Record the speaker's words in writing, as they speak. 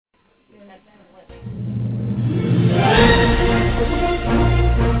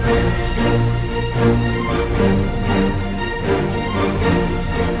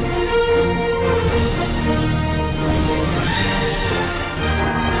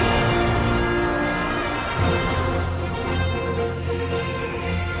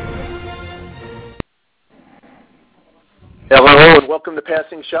Welcome to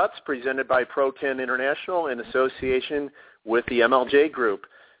Passing Shots, presented by ProTenn International in association with the MLJ Group.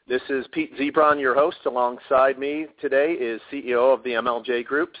 This is Pete Zebron, your host. Alongside me today is CEO of the MLJ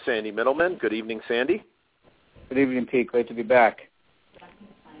Group, Sandy Middleman. Good evening, Sandy. Good evening, Pete. Great to be back.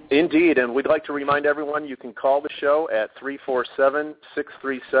 Indeed, and we'd like to remind everyone you can call the show at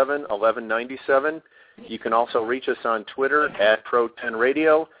 347-637-1197. You can also reach us on Twitter at ProTenn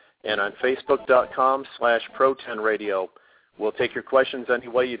Radio and on Facebook.com/ProTenn Radio. We'll take your questions any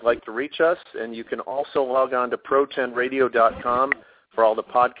way you'd like to reach us, and you can also log on to ProTennRadio.com for all the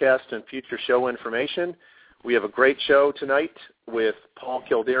podcast and future show information. We have a great show tonight with Paul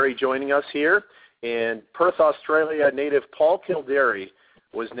Kilderry joining us here. And Perth, Australia native Paul Kilderry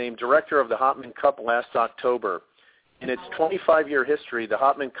was named director of the Hopman Cup last October. In its 25-year history, the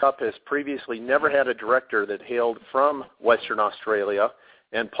Hopman Cup has previously never had a director that hailed from Western Australia,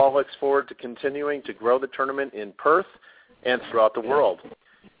 and Paul looks forward to continuing to grow the tournament in Perth and throughout the world.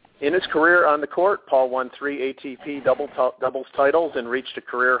 In his career on the court, Paul won 3 ATP doubles titles and reached a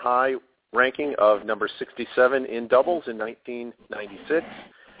career high ranking of number 67 in doubles in 1996,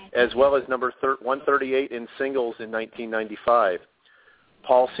 as well as number 138 in singles in 1995.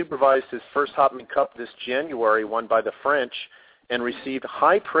 Paul supervised his first Hopman Cup this January, won by the French, and received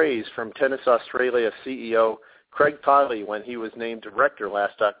high praise from Tennis Australia CEO Craig Tiley when he was named director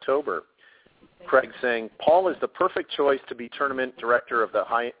last October. Craig saying, Paul is the perfect choice to be tournament director of the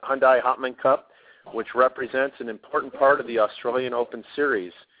Hyundai Hopman Cup, which represents an important part of the Australian Open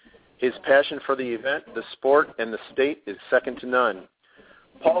Series. His passion for the event, the sport, and the state is second to none.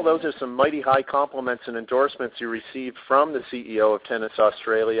 Paul, those are some mighty high compliments and endorsements you received from the CEO of Tennis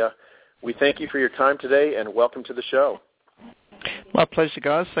Australia. We thank you for your time today, and welcome to the show. My pleasure,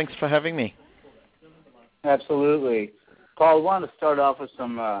 guys. Thanks for having me. Absolutely. Paul, I wanted to start off with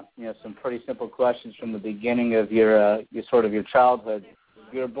some pretty simple questions from the beginning of your childhood.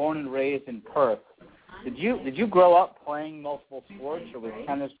 You were born and raised in Perth. Did you grow up playing multiple sports, or was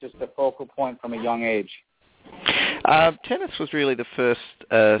tennis just a focal point from a young age? Tennis was really the first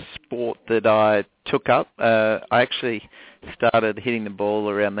sport that I took up. I actually started hitting the ball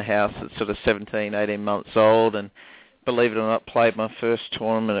around the house at sort of 17, 18 months old, and believe it or not, played my first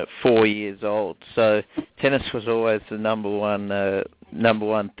tournament at 4 years old. So tennis was always the number one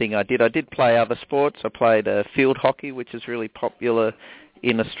thing I did. I did play other sports. I played field hockey, which is really popular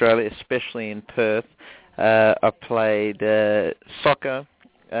in Australia, especially in Perth. I played soccer.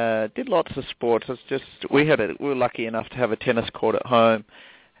 Did lots of sports. We were lucky enough to have a tennis court at home,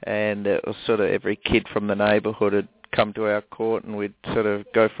 and it was sort of every kid from the neighbourhood had come to our court, and we'd sort of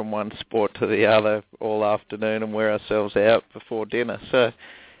go from one sport to the other all afternoon and wear ourselves out before dinner. So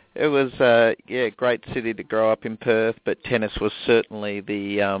it was great city to grow up in Perth, but tennis was certainly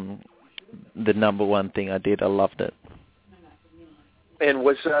the number one thing I did. I loved it. And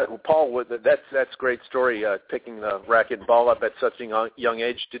was Paul? That's a great story. Picking the racket and ball up at such a young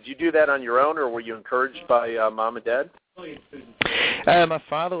age. Did you do that on your own, or were you encouraged by mom and dad? My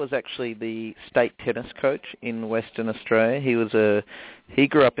father was actually the state tennis coach in Western Australia. He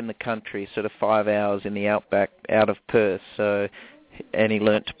grew up in the country, sort of 5 hours in the outback, out of Perth. So, and he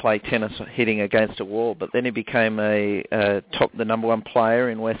learnt to play tennis hitting against a wall. But then he became the number one player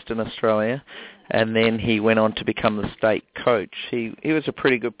in Western Australia. And then he went on to become the state coach. He was a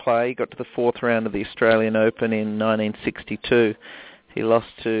pretty good player. He got to the fourth round of the Australian Open in 1962. He lost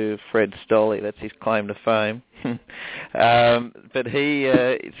to Fred Stolle. That's his claim to fame. But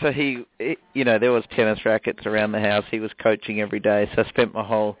there was tennis rackets around the house. He was coaching every day. So I spent my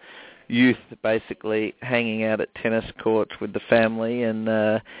whole youth basically hanging out at tennis courts with the family. And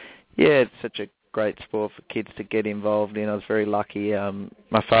it's such a great sport for kids to get involved in. I was very lucky.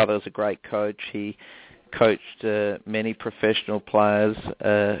 My father was a great coach. He coached many professional players,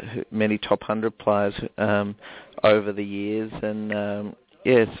 many top 100 players over the years, and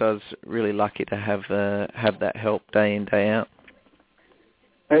so I was really lucky to have that help day in, day out.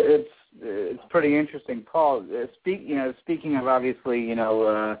 It's pretty interesting, Paul. Speaking of obviously,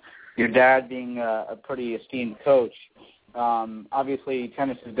 your dad being a pretty esteemed coach. Obviously,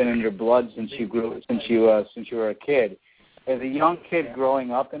 tennis has been in your blood since you were a kid. As a young kid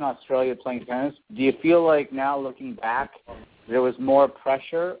growing up in Australia playing tennis, do you feel like now looking back, there was more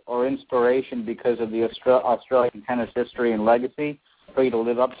pressure or inspiration because of the Australian tennis history and legacy for you to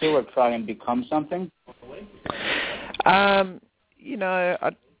live up to or try and become something?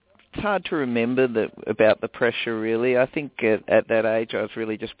 It's hard to remember about the pressure, really. I think at that age I was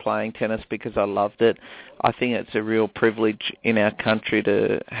really just playing tennis because I loved it. I think it's a real privilege in our country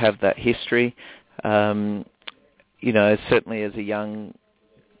to have that history. Certainly as a young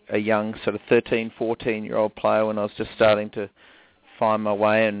sort of 13, 14-year-old player when I was just starting to find my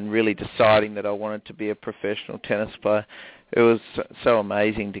way and really deciding that I wanted to be a professional tennis player. It was so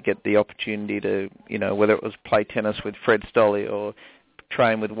amazing to get the opportunity to, whether it was play tennis with Fred Stolle or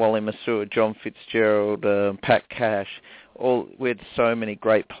train with Wally Masur, John Fitzgerald, Pat Cash. We had so many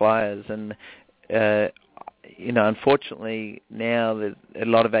great players, and unfortunately now that a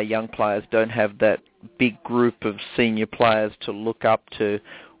lot of our young players don't have that big group of senior players to look up to,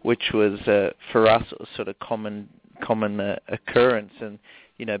 which was for us it was sort of common occurrence. And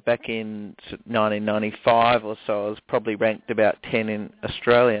back in 1995 or so, I was probably ranked about 10 in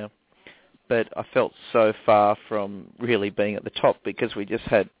Australia, but I felt so far from really being at the top because we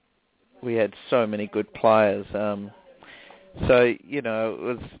had so many good players. So it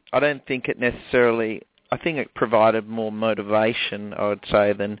was. I don't think it necessarily. I think it provided more motivation, I would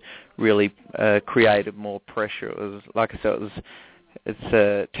say, than really created more pressure. It was, like I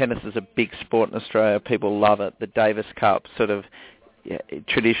said, tennis is a big sport in Australia. People love it. The Davis Cup it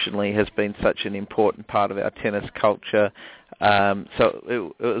traditionally has been such an important part of our tennis culture. So it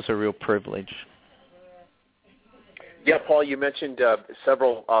was a real privilege. Yeah, Paul, you mentioned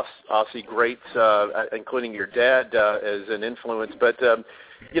several Aussie greats, including your dad as an influence. But,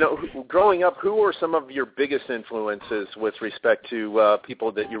 growing up, who were some of your biggest influences with respect to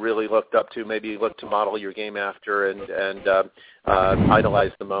people that you really looked up to, maybe looked to model your game after and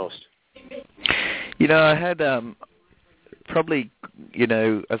idolized the most? I had probably,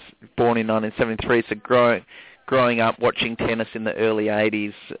 I was born in 1973, so growing up watching tennis in the early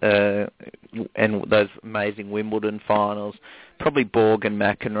 80s and those amazing Wimbledon finals, probably Borg and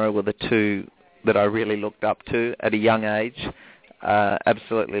McEnroe were the two that I really looked up to at a young age.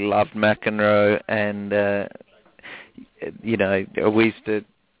 Absolutely loved McEnroe, and I used to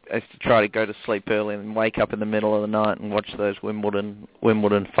try to go to sleep early and wake up in the middle of the night and watch those Wimbledon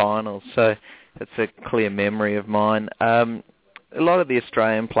finals. So that's a clear memory of mine. A lot of the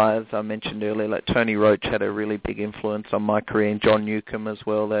Australian players I mentioned earlier, like Tony Roach, had a really big influence on my career, and John Newcombe as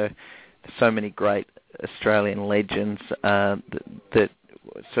well. There are so many great Australian legends that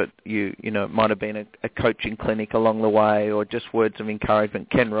it might have been a coaching clinic along the way or just words of encouragement.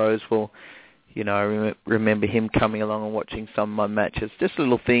 Ken Rosewell, I remember him coming along and watching some of my matches. Just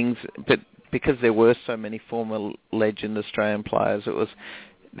little things, but because there were so many former legend Australian players,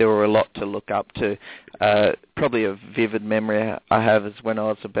 there were a lot to look up to. Probably a vivid memory I have is when I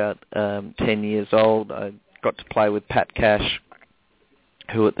was about 10 years old, I got to play with Pat Cash,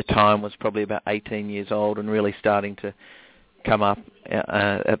 who at the time was probably about 18 years old and really starting to come up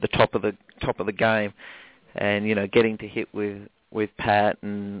at the top of the game. And, getting to hit with Pat,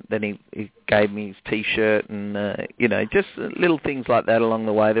 and then he gave me his T-shirt and, just little things like that along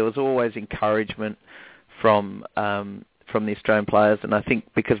the way. There was always encouragement from the Australian players, and I think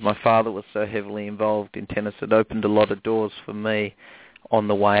because my father was so heavily involved in tennis, it opened a lot of doors for me on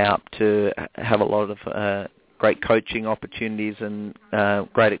the way up to have a lot of great coaching opportunities and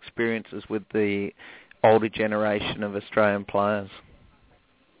great experiences with the older generation of Australian players.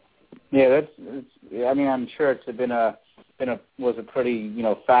 Yeah, I'm sure it's was a pretty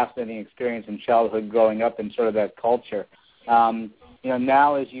fascinating experience in childhood growing up in sort of that culture.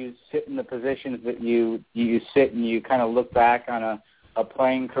 Now as you sit in the positions that you sit and you kind of look back on a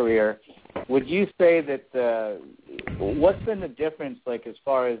playing career, would you say that what's been the difference, like as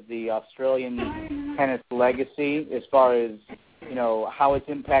far as the Australian tennis legacy, as far as how it's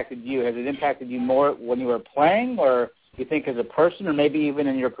impacted you? Has it impacted you more when you were playing, or you think as a person, or maybe even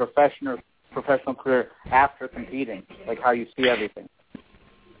in your professional career after competing, like how you see everything?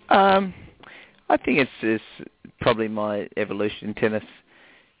 I think it's probably my evolution in tennis,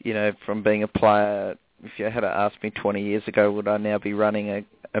 from being a player. If you had asked me 20 years ago, would I now be running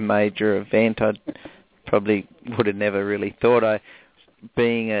a major event, I probably would have never really thought. As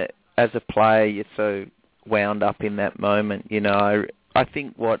a player, you're so wound up in that moment. I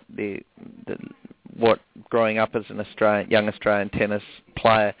think what growing up as an young Australian tennis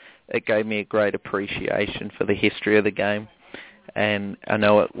player, it gave me a great appreciation for the history of the game. And I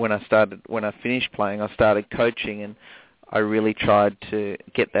know when I finished playing, I started coaching, and I really tried to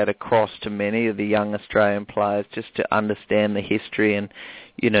get that across to many of the young Australian players, just to understand the history. And,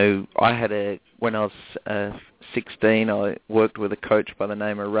 when I was 16, I worked with a coach by the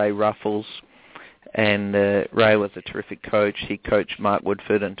name of Ray Ruffles, and Ray was a terrific coach. He coached Mark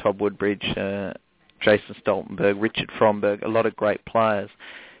Woodford and Todd Woodbridge, Jason Stoltenberg, Richard Fromberg, a lot of great players.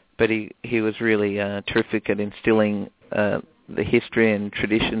 But he was really terrific at instilling the history and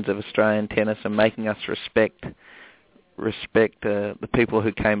traditions of Australian tennis and making us respect the people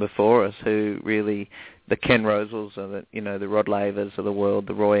who came before us, who really, the Ken Rosewells, or the Rod Lavers of the world,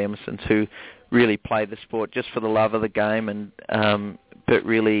 the Roy Emersons, who really played the sport just for the love of the game, and but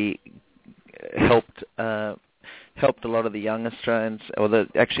really helped a lot of the young Australians, or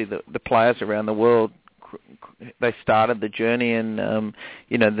the players around the world. They started the journey, and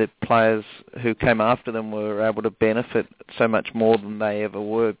the players who came after them were able to benefit so much more than they ever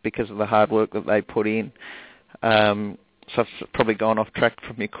were because of the hard work that they put in. So I've probably gone off track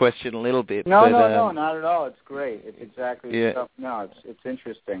from your question a little bit. No, not at all. It's great. It's exactly yeah. stuff. No, it's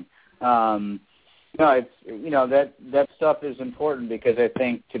interesting. No, it's that stuff is important because I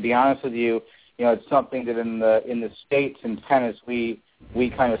think, to be honest with you, it's something that in the States in tennis we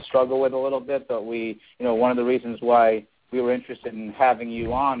kind of struggle with a little bit, but one of the reasons why we were interested in having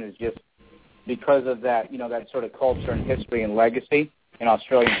you on is just because of that, that sort of culture and history and legacy in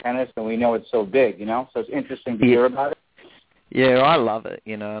Australian tennis, and we know it's so big, so it's interesting to hear about it. Yeah, I love it,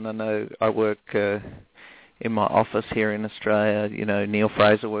 and I know I work in my office here in Australia. Neil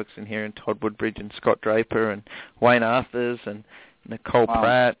Fraser works in here, and Todd Woodbridge and Scott Draper and Wayne Arthurs and Nicole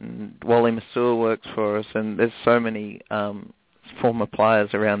Pratt and Wally Masur works for us, and there's so many former players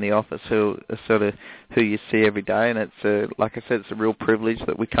around the office who are sort of who you see every day, and it's like I said, it's a real privilege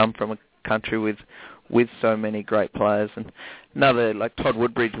that we come from a country with so many great players. And another, like Todd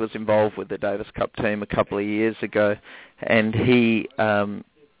Woodbridge was involved with the Davis Cup team a couple of years ago, and he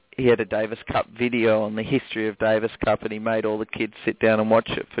had a Davis Cup video on the history of Davis Cup, and he made all the kids sit down and watch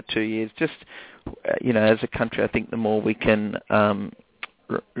it for 2 years. Just as a country, I think the more we can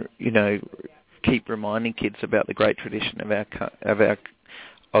keep reminding kids about the great tradition of our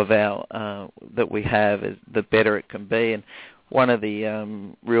that we have, the better it can be. And one of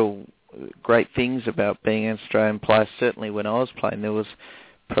the real great things about being an Australian player, certainly when I was playing, there was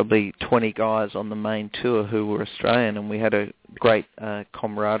probably 20 guys on the main tour who were Australian, and we had a great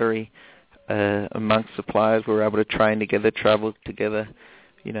camaraderie amongst the players. We were able to train together, travel together.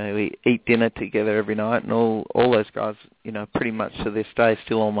 We eat dinner together every night, and all those guys, pretty much to this day,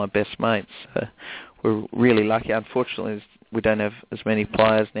 still all my best mates. We're really lucky. Unfortunately, we don't have as many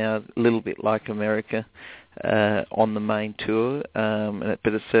players now, a little bit like America, on the main tour,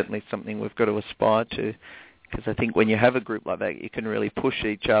 but it's certainly something we've got to aspire to, because I think when you have a group like that, you can really push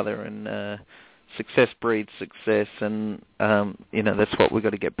each other, and success breeds success, and that's what we've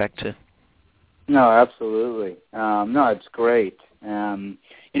got to get back to. No, absolutely. No, it's great. One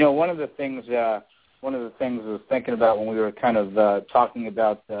of the things I was thinking about when we were kind of talking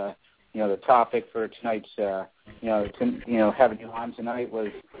about the topic for tonight's having you on tonight was,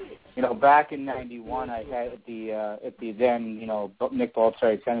 back in '91, I had at the then Nick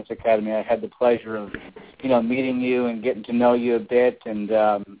Bollettieri Tennis Academy, I had the pleasure of meeting you and getting to know you a bit, and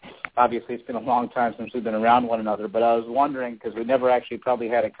obviously it's been a long time since we've been around one another, but I was wondering, because we never actually probably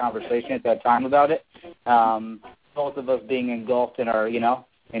had a conversation at that time about it, both of us being engulfed in our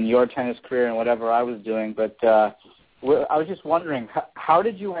in your tennis career and whatever I was doing, but I was just wondering, how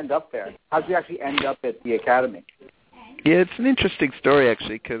did you end up there? How did you actually end up at the academy? Yeah, it's an interesting story,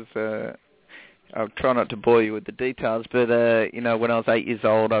 actually, because I'll try not to bore you with the details, but, when I was 8 years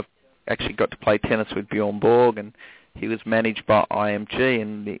old, I actually got to play tennis with Bjorn Borg, and he was managed by IMG,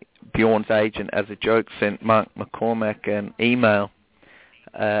 and Bjorn's agent, as a joke, sent Mark McCormack an email.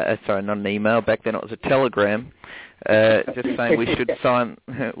 Sorry, not an email. Back then it was a telegram, just saying we should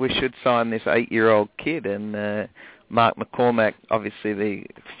sign this 8-year-old kid, and Mark McCormack, obviously the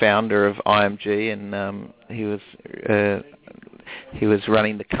founder of IMG, and he was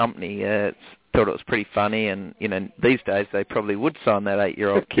running the company. Thought it was pretty funny, and these days they probably would sign that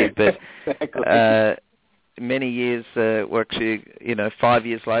 8-year-old kid, but many years, actually 5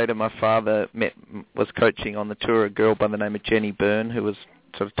 years later, my father was coaching on the tour a girl by the name of Jenny Byrne, who was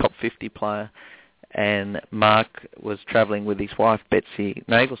sort of top 50 player, and Mark was travelling with his wife Betsy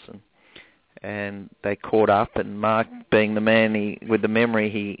Nagelson. And they caught up, and Mark, being the man with the memory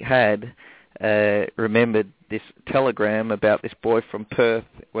he had, remembered this telegram about this boy from Perth,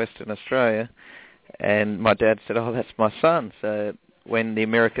 Western Australia, and my dad said, "Oh, that's my son." So when the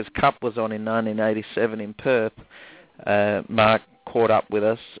America's Cup was on in 1987 in Perth, Mark caught up with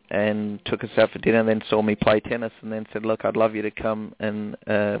us and took us out for dinner, then saw me play tennis, and then said, "Look, I'd love you to come, and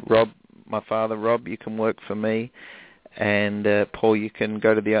Rob, you can work for me, and Paul, you can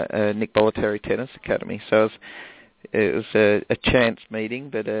go to the Nick Bollettieri Tennis Academy." So it was a chance meeting,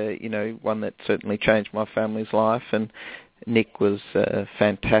 but one that certainly changed my family's life. And Nick was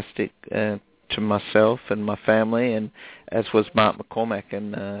fantastic to myself and my family, and as was Mark McCormack.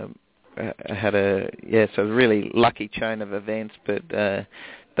 And I had a really lucky chain of events. But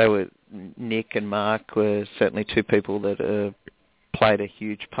Nick and Mark were certainly two people that played a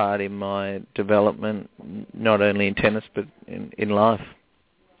huge part in my development, not only in tennis but in life.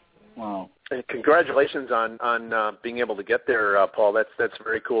 Wow. And congratulations on being able to get there, Paul. That's a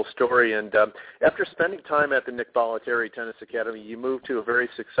very cool story. And after spending time at the Nick Bollettieri Tennis Academy, you moved to a very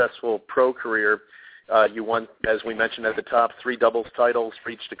successful pro career. You won, as we mentioned at the top, 3 doubles titles,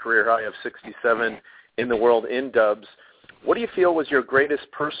 reached a career high of 67 in the world in dubs. What do you feel was your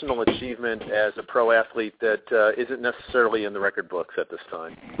greatest personal achievement as a pro athlete that isn't necessarily in the record books at this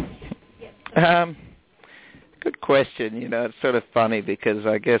time? Good question. It's sort of funny because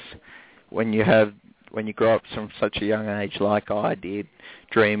I guess when you grow up from such a young age like I did,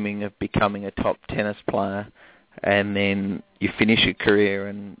 dreaming of becoming a top tennis player, and then you finish your career,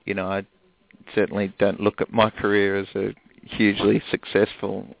 and I certainly don't look at my career as a hugely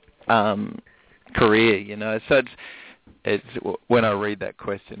successful career. So it's when I read that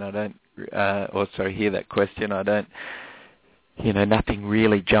question, I don't, hear that question, I don't. Nothing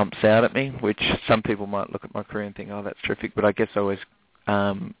really jumps out at me, which some people might look at my career and think, oh, that's terrific. But I guess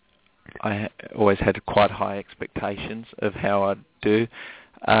I always had quite high expectations of how I'd do.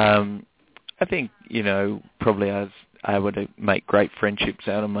 I think, probably I was able to make great friendships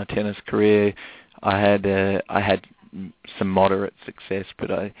out of my tennis career. I had some moderate success, but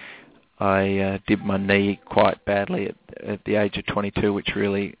I did my knee quite badly at the age of 22, which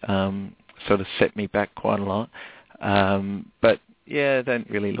really sort of set me back quite a lot. But yeah, I don't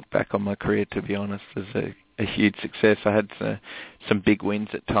really look back on my career, to be honest, as a huge success. I had some big wins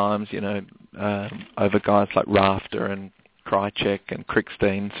at times, over guys like Rafter and Krajicek and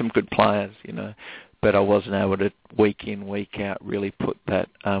Krickstein, some good players, but I wasn't able to week in, week out really put that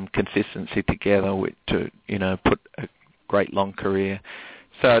consistency together to put a great long career.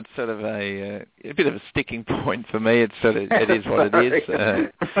 So it's sort of a bit of a sticking point for me. It is what it is.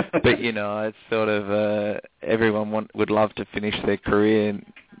 But it's sort of everyone would love to finish their career, and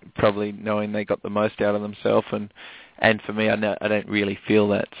probably knowing they got the most out of themselves. And for me, I don't really feel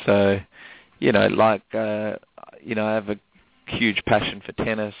that. So, I have a huge passion for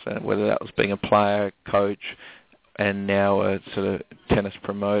tennis, whether that was being a player, coach, and now a sort of tennis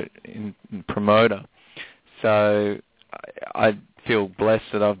promoter. So I feel blessed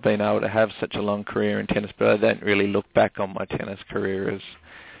that I've been able to have such a long career in tennis, but I don't really look back on my tennis career as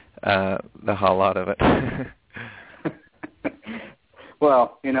the highlight of it.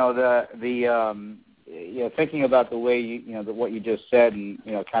 Well, thinking about the way what you just said, and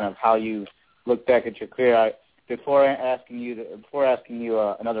kind of how you look back at your career, before asking you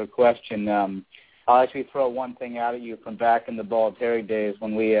another question, I'll actually throw one thing out at you from back in the Bollettieri days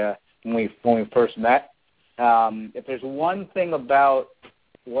when we first met. If there's one thing about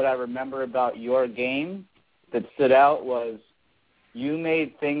what I remember about your game that stood out, was you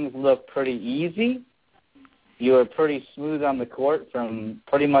made things look pretty easy. You were pretty smooth on the court from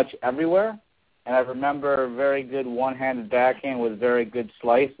pretty much everywhere. And I remember a very good one-handed backhand with very good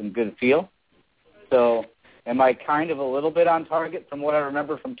slice and good feel. So am I kind of a little bit on target from what I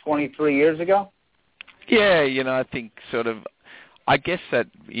remember from 23 years ago? Yeah, I think I guess that,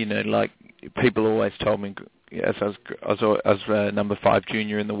 like people always told me, as I was number 5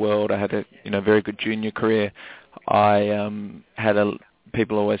 junior in the world, I had a very good junior career.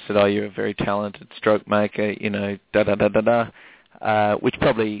 People always said, oh, you're a very talented stroke maker, which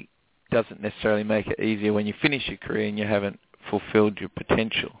probably doesn't necessarily make it easier when you finish your career and you haven't fulfilled your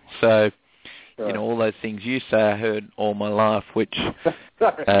potential. So, sure. All those things you say I heard all my life, which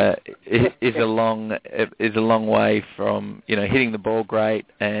is a long way from, hitting the ball great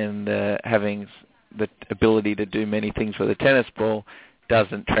and having the ability to do many things with a tennis ball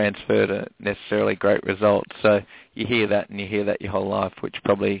doesn't transfer to necessarily great results. So you hear that and you hear that your whole life, which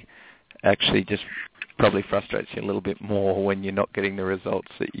probably actually just frustrates you a little bit more when you're not getting the results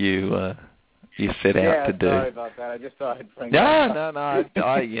that you set out to do. Yeah, sorry about that. I just thought I'd bring No.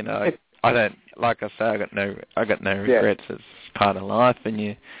 I don't, like I say, I got no regrets. It's part of life, and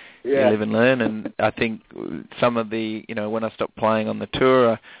you live and learn. And I think some of the, when I stopped playing on the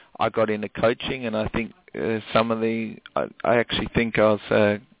tour, I got into coaching, and I think I actually think I was,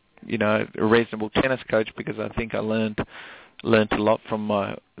 a reasonable tennis coach, because I think I learned a lot from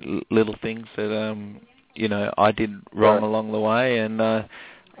my little things that, I did wrong along the way. And I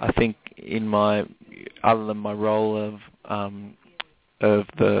think other than my role of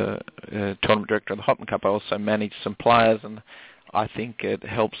the tournament director of the Hopman Cup, I also managed some players, and I think it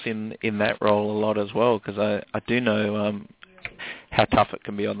helps in that role a lot as well, because I do know how tough it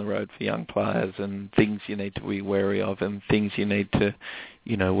can be on the road for young players, and things you need to be wary of, and things you need to,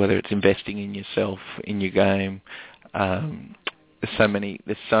 whether it's investing in yourself, in your game. There's so many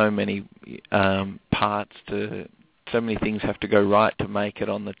parts to, so many things have to go right to make it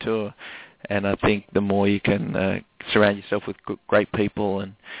on the tour. And I think the more you can surround yourself with great people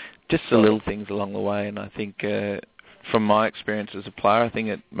and just the little things along the way. And I think from my experience as a player, I think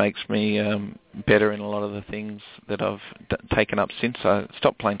it makes me better in a lot of the things that I've taken up since I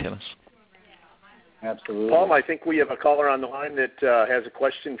stopped playing tennis. Absolutely. Paul, I think we have a caller on the line that has a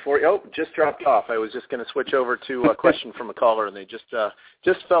question for you. Oh, just dropped off. I was just going to switch over to a question from a caller, and they just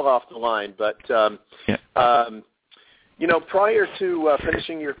fell off the line. But, prior to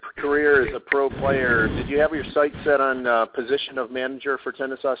finishing your career as a pro player, did you have your sights set on position of manager for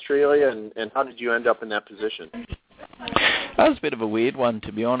Tennis Australia, and how did you end up in that position? That was a bit of a weird one,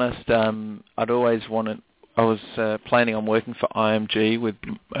 to be honest. I was planning on working for IMG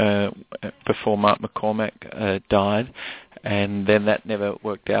before Mark McCormack died, and then that never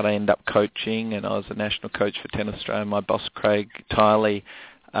worked out. I ended up coaching, and I was a national coach for Tennis Australia. My boss, Craig Tiley,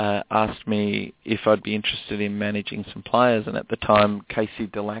 asked me if I'd be interested in managing some players, and at the time, Casey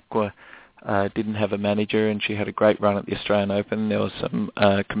Delacroix didn't have a manager, and she had a great run at the Australian Open. There was some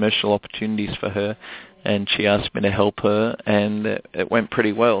commercial opportunities for her, and she asked me to help her, and it went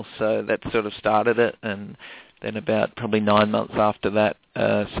pretty well. So that sort of started it, and then about probably 9 months after that,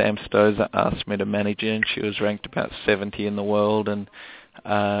 Sam Stosur asked me to manage her, and she was ranked about 70 in the world and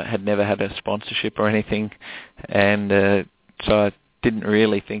had never had a sponsorship or anything. And so I didn't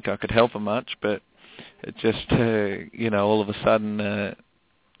really think I could help her much, but it just, all of a sudden,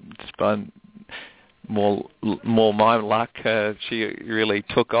 just by more my luck, she really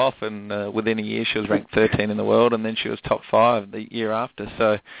took off, and within a year she was ranked 13 in the world, and then she was top 5 the year after.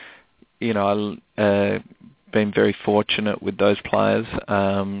 So, I've been very fortunate with those players,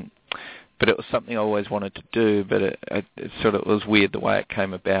 but it was something I always wanted to do, but it sort of was weird the way it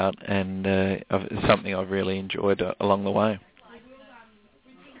came about, and it's something I've really enjoyed along the way.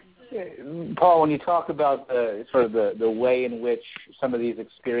 Paul, when you talk about the way in which some of these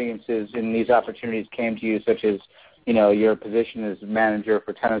experiences and these opportunities came to you, such as, your position as manager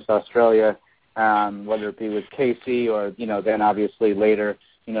for Tennis Australia, whether it be with Casey or, then obviously later,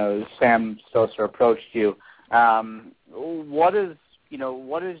 Sam Stosur approached you. What is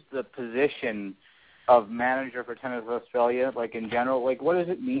the position of manager for Tennis Australia, like in general? Like, what does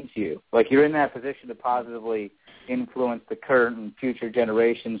it mean to you? Like, you're in that position to positively influence the current and future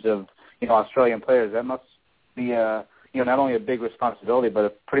generations of, Australian players. That must be, not only a big responsibility,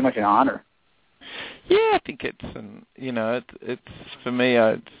 but pretty much an honor. Yeah, I think it's for me.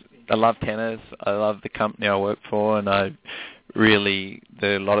 I love tennis. I love the company I work for, and a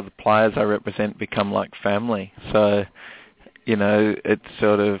lot of the players I represent become like family. So, it's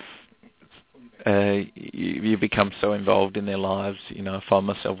sort of. You become so involved in their lives. I find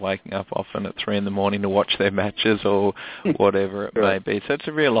myself waking up often at 3 a.m. to watch their matches or whatever it may be. So it's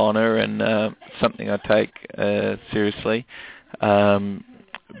a real honour and something I take seriously.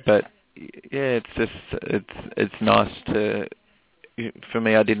 But yeah, it's nice to. For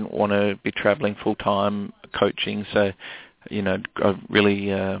me, I didn't want to be travelling full time coaching, so I'm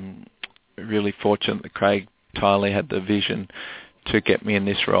really fortunate that Craig Tiley had the vision to get me in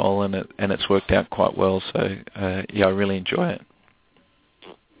this role, and it's worked out quite well. So I really enjoy it.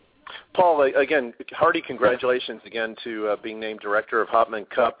 Paul, again, hearty congratulations again to being named director of Hopman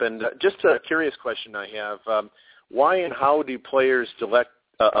Cup. And just a curious question I have: why and how do players elect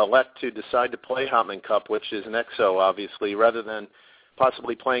to decide to play Hopman Cup, which is an EXO, obviously, rather than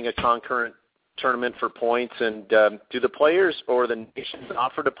possibly playing a concurrent tournament for points? And do the players or the nations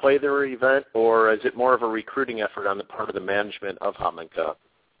offer to play their event, or is it more of a recruiting effort on the part of the management of Hopman Cup?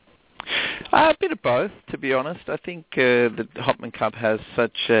 A bit of both, to be honest. I think the Hopman Cup has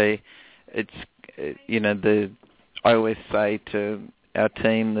such I always say to our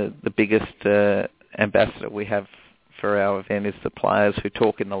team that the biggest ambassador we have for our event is the players who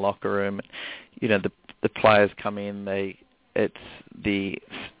talk in the locker room. The players come in, we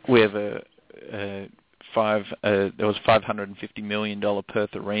have there was $550 million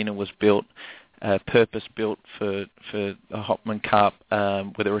Perth Arena was built, purpose-built for the Hopman Cup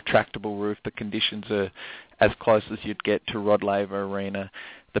with a retractable roof. The conditions are as close as you'd get to Rod Laver Arena.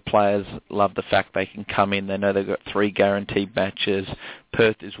 The players love the fact they can come in. They know they've got 3 guaranteed matches.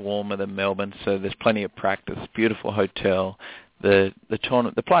 Perth is warmer than Melbourne, so there's plenty of practice. Beautiful hotel. The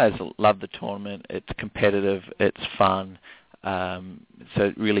tournament. The players love the tournament. It's competitive. It's fun. So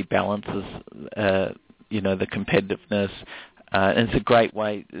it really balances, the competitiveness. And it's a great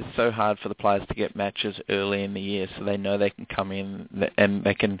way. It's so hard for the players to get matches early in the year, so they know they can come in and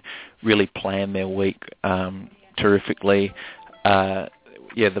they can really plan their week terrifically.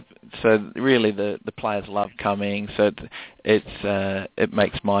 so really the players love coming. So it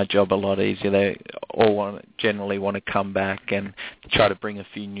makes my job a lot easier. They all generally want to come back and try to bring a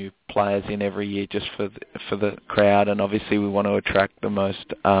few new players in every year just for the crowd. And obviously we want to attract the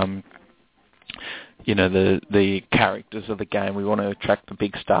most. The characters of the game. We want to attract the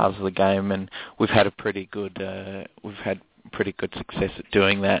big stars of the game, and we've had pretty good success at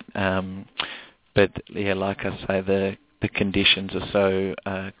doing that. But yeah, like I say, the conditions are so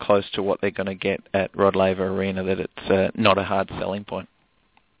close to what they're going to get at Rod Laver Arena that it's not a hard selling point.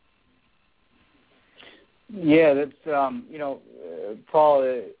 Yeah, that's Paul,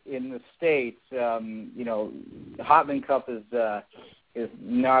 in the States, Hopman Cup is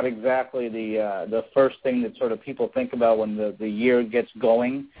not exactly the first thing that sort of people think about when the year gets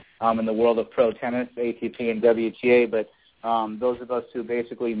going in the world of pro tennis, ATP and WTA. But those of us who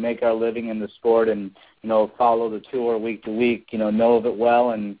basically make our living in the sport and follow the tour week to week, know of it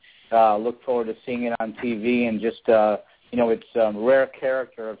well and look forward to seeing it on TV and just its rare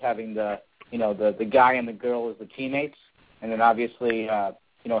character of having the guy and the girl as the teammates, and then obviously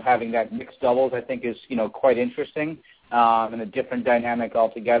having that mixed doubles I think is quite interesting. And a different dynamic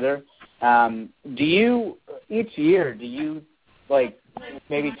altogether. Do you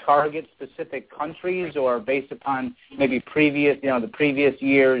maybe target specific countries, or based upon maybe the previous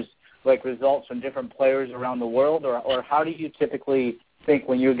year's results from different players around the world, or how do you typically think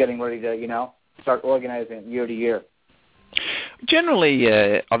when you're getting ready to start organizing it year to year?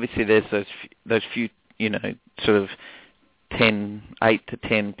 Generally, obviously there's those few sort of 8 to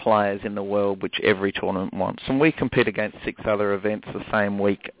 10 players in the world which every tournament wants, and we compete against 6 other events the same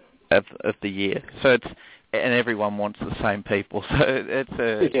week of the year. So and everyone wants the same people. So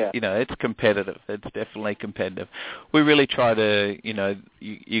it's competitive. It's definitely competitive. We really try to you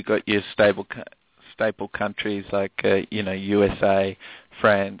got your staple countries like USA,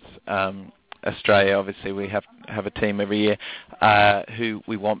 France, Australia. Obviously we have a team every year who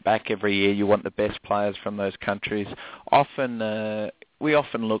we want back every year. You want the best players from those countries. We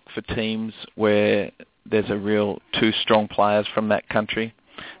often look for teams where there's a real 2 strong players from that country.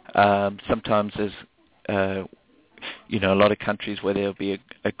 Sometimes there's a lot of countries where there'll be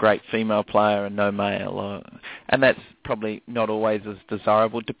a great female player and no male, and that's probably not always as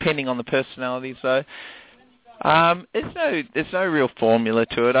desirable depending on the personalities though. There's no real formula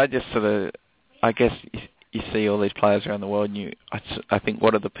to it. I guess you see all these players around the world, and I think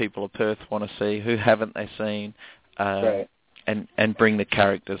what do the people of Perth want to see? Who haven't they seen? Right. And bring the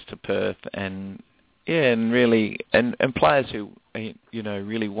characters to Perth, and really players who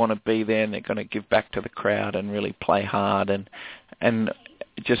really want to be there, and they're going to give back to the crowd and really play hard and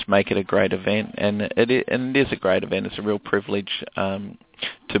just make it a great event. And it is a great event. It's a real privilege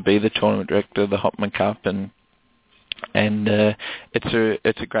to be the tournament director of the Hopman Cup, and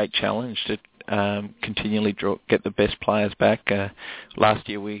it's a great challenge to continually get the best players back. This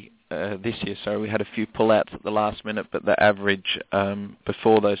year, we had a few pullouts at the last minute, but the average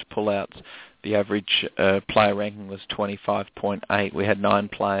before those pullouts, the average player ranking was 25.8. We had 9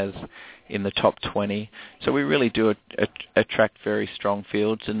 players in the top 20, so we really do attract very strong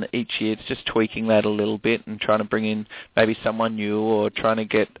fields. And each year, it's just tweaking that a little bit and trying to bring in maybe someone new, or trying to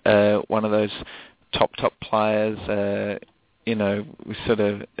get one of those top players. We sort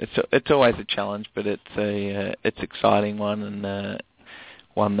of it's always a challenge, but it's exciting one, and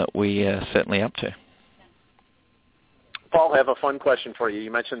one that we are certainly up to. Paul, I have a fun question for you. You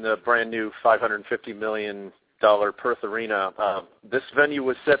mentioned the brand new $550 million Perth Arena. This venue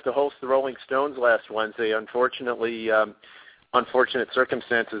was set to host the Rolling Stones last Wednesday. Unfortunately, unfortunate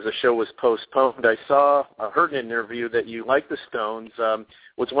circumstances, the show was postponed. I heard in an interview that you like the Stones.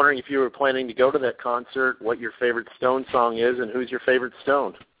 Was wondering if you were planning to go to that concert, what your favorite Stone song is, and who's your favorite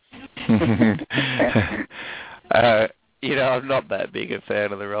Stone? I'm not that big a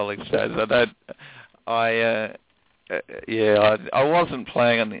fan of the Rolling Stones. I wasn't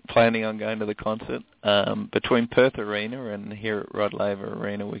planning on going to the concert. Between Perth Arena and here at Rod Laver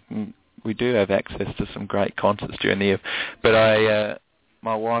Arena, we do have access to some great concerts during the year. But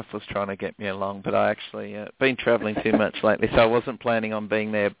my wife was trying to get me along, but I actually been travelling too much lately, so I wasn't planning on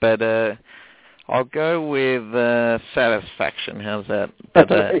being there. But I'll go with Satisfaction. How's that?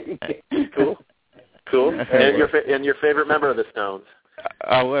 Cool. And your favorite member of the Stones?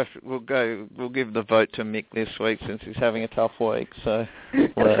 We'll give the vote to Mick this week since he's having a tough week. So,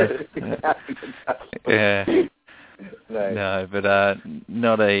 yeah. Nice. No, but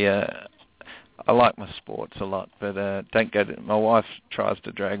not a. I like my sports a lot, but don't go to. My wife tries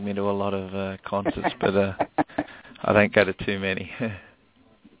to drag me to a lot of concerts, but I don't go to too many.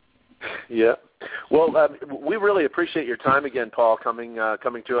 Yeah. Well, we really appreciate your time again, Paul, coming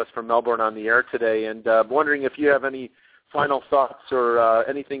to us from Melbourne on the air today, and wondering if you have any final thoughts or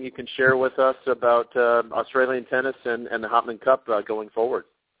anything you can share with us about Australian tennis and the Hopman Cup going forward.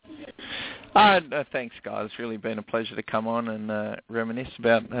 Thanks, guys. It's really been a pleasure to come on and reminisce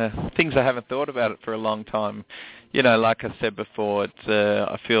about things I haven't thought about it for a long time. You know, like I said before,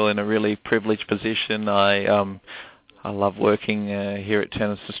 I feel in a really privileged position. I love working here at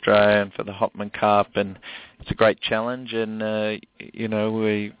Tennis Australia and for the Hopman Cup, and it's a great challenge. And you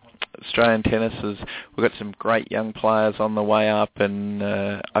know, Australian tennis we've got some great young players on the way up, and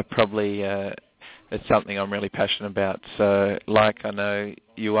I probably it's something I'm really passionate about. So, like I know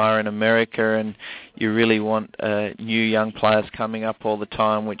you are in America, and you really want new young players coming up all the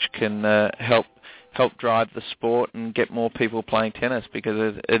time, which can help drive the sport and get more people playing tennis,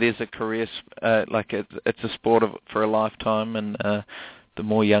 because it is a career, it's a sport for a lifetime, and the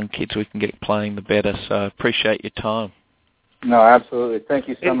more young kids we can get playing, the better. So, I appreciate your time. No, absolutely. Thank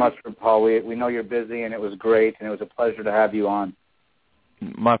you so much, Paul. We know you're busy, and it was great, and it was a pleasure to have you on.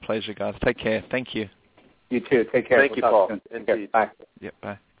 My pleasure, guys. Take care. Thank you. You too. Take care. Thank you, Paul. Bye. Yep,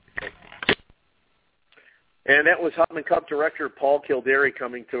 bye. And that was Hopman Cup Director Paul Kilderry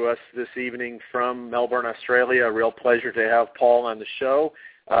coming to us this evening from Melbourne, Australia. A real pleasure to have Paul on the show.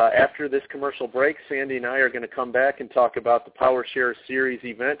 After this commercial break, Sandy and I are going to come back and talk about the Power Share Series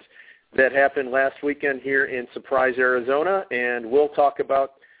event that happened last weekend here in Surprise, Arizona, and we'll talk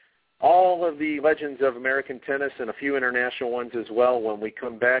about all of the legends of American tennis and a few international ones as well when we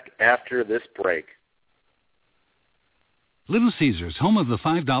come back after this break. Little Caesars, home of the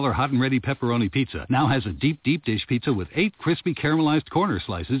 $5 hot and ready pepperoni pizza, now has a deep, deep dish pizza with 8 crispy caramelized corner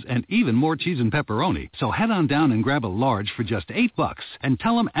slices and even more cheese and pepperoni. So head on down and grab a large for just $8 and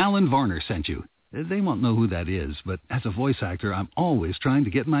tell them Alan Varner sent you. They won't know who that is, but as a voice actor, I'm always trying to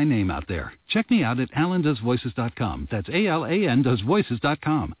get my name out there. Check me out at alandoesvoices.com. That's ALAN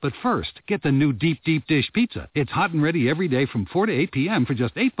doesvoices.com. But first, get the new deep, deep dish pizza. It's hot and ready every day from 4 to 8 p.m. for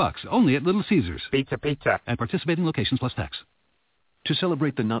just $8, only at Little Caesars. Pizza. At participating locations plus tax. To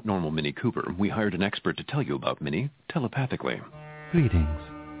celebrate the not normal Mini Cooper, we hired an expert to tell you about Mini telepathically. Greetings.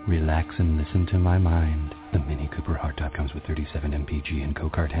 Relax and listen to my mind. The Mini Cooper hardtop comes with 37 mpg and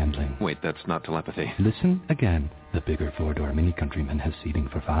go-kart handling. Wait, that's not telepathy. Listen again. The bigger 4-door Mini Countryman has seating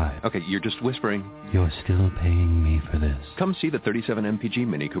for 5. Okay, you're just whispering. You're still paying me for this. Come see the 37 mpg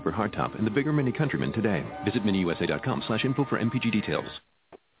Mini Cooper hardtop and the bigger Mini Countryman today. Visit miniusa.com/info for MPG details.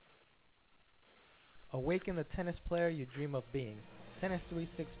 Awaken the tennis player you dream of being. Tennis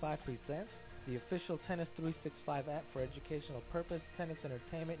 365 presents the official Tennis 365 app for educational purpose, tennis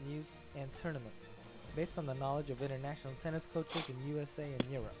entertainment, news, and tournaments, based on the knowledge of international tennis coaches in USA and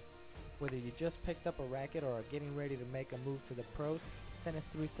Europe. Whether you just picked up a racket or are getting ready to make a move to the pros, Tennis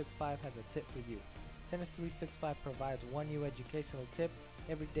 365 has a tip for you. Tennis 365 provides one new educational tip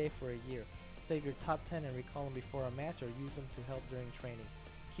every day for a year. Save your top 10 and recall them before a match or use them to help during training.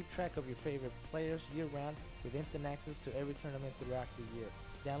 Keep track of your favorite players year-round with instant access to every tournament throughout the year.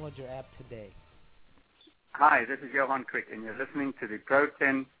 Download your app today. Hi, this is Johan Crick, and you're listening to the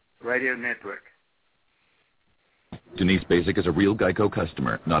ProTenn Radio Network. Denise Basic is a real Geico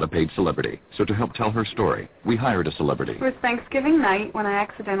customer, not a paid celebrity. So to help tell her story, we hired a celebrity. It was Thanksgiving night when I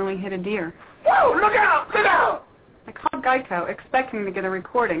accidentally hit a deer. Whoa, look out, look out! I called Geico expecting to get a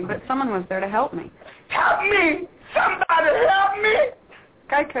recording, but someone was there to help me. Help me! Somebody help me!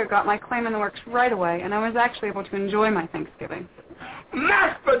 Geico got my claim in the works right away, and I was actually able to enjoy my Thanksgiving.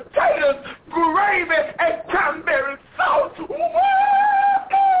 Mashed potatoes, gravy, and cranberry sauce. Woo!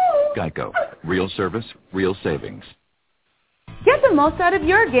 Geico. Real service, real savings. Get the most out of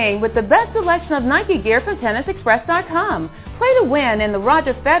your game with the best selection of Nike gear from TennisExpress.com. Play to win in the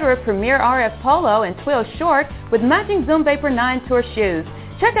Roger Federer Premier RF Polo and Twill Short with matching Zoom Vapor 9 Tour shoes.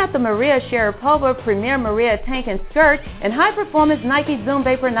 Check out the Maria Sharapova Premier Maria Tank and Skirt and high-performance Nike Zoom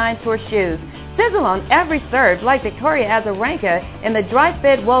Vapor 9 Tour shoes. Sizzle on every surge like Victoria Azarenka in the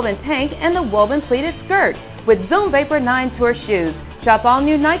dry-fit woven tank and the woven pleated skirt with Zoom Vapor 9 Tour shoes. Shop all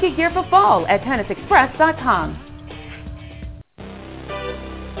new Nike gear for fall at TennisExpress.com.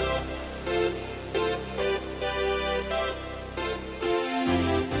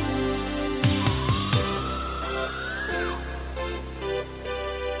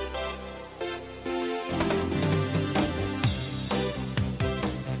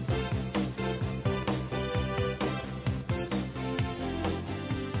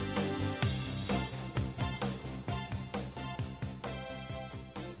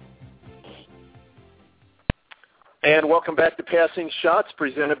 And welcome back to Passing Shots,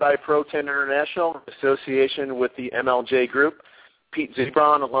 presented by ProTenn International, in association with the MLJ Group. Pete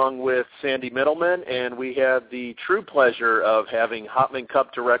Zebron along with Sandy Middleman, and we have the true pleasure of having Hopman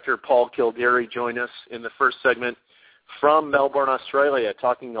Cup director Paul Kilderry join us in the first segment from Melbourne, Australia,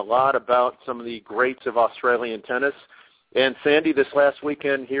 talking a lot about some of the greats of Australian tennis. And Sandy, this last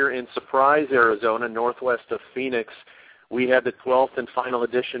weekend here in Surprise, Arizona, northwest of Phoenix, we had the 12th and final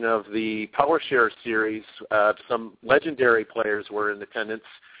edition of the PowerShare Series. Some legendary players were in attendance.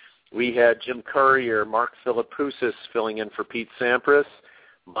 We had Jim Courier, Mark Philippoussis filling in for Pete Sampras,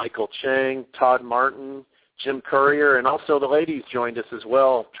 Michael Chang, Todd Martin, Jim Courier, and also the ladies joined us as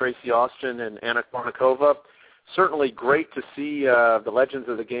well, Tracy Austin and Anna Kournikova. Certainly great to see the legends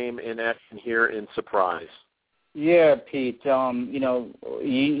of the game in action here in Surprise. Yeah, Pete.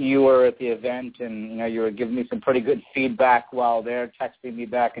 You were at the event, and you were giving me some pretty good feedback while there, texting me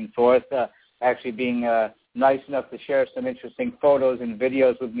back and forth. Actually, being nice enough to share some interesting photos and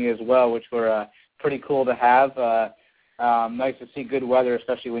videos with me as well, which were pretty cool to have. Nice to see good weather,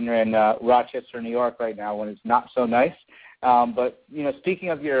 especially when you're in Rochester, New York, right now, when it's not so nice. But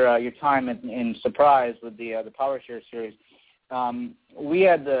speaking of your time in Surprise with the PowerShare Series, we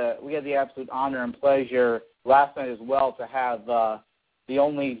had the absolute honor and pleasure last night as well to have the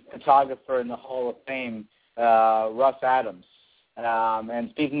only photographer in the Hall of Fame, Russ Adams. And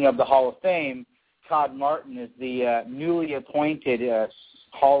speaking of the Hall of Fame, Todd Martin is the newly appointed tennis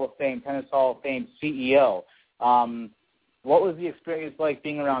Hall of Fame CEO. What was the experience like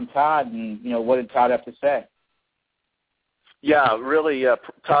being around Todd, and what did Todd have to say? Yeah, really,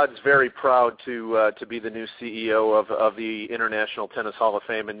 Todd's very proud to be the new CEO of the International Tennis Hall of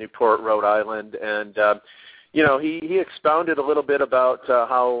Fame in Newport, Rhode Island, and he expounded a little bit about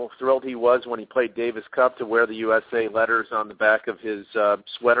how thrilled he was when he played Davis Cup to wear the USA letters on the back of his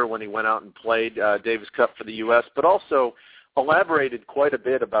sweater when he went out and played Davis Cup for the U.S., but also elaborated quite a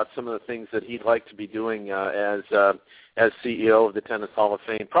bit about some of the things that he'd like to be doing as CEO of the Tennis Hall of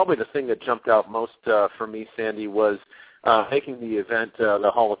Fame. Probably the thing that jumped out most for me, Sandy, was making the event,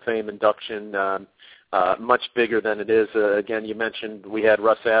 the Hall of Fame induction, much bigger than it is. Again, you mentioned we had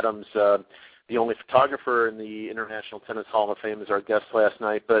Russ Adams, the only photographer in the International Tennis Hall of Fame, as our guest last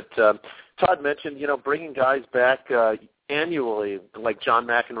night. But Todd mentioned, bringing guys back annually, like John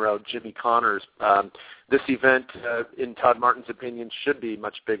McEnroe, Jimmy Connors. This event, in Todd Martin's opinion, should be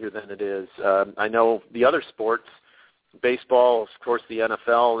much bigger than it is. I know the other sports, baseball, of course, the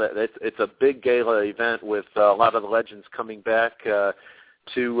NFL, it's a big gala event with a lot of the legends coming back to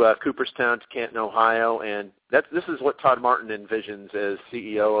Cooperstown, to Canton, Ohio, and this is what Todd Martin envisions as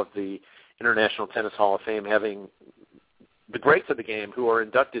CEO of the International Tennis Hall of Fame, having the greats of the game who are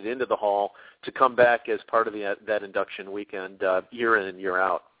inducted into the Hall to come back as part of that induction weekend year in and year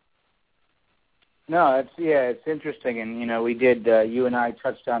out. No, it's interesting, and we did. You and I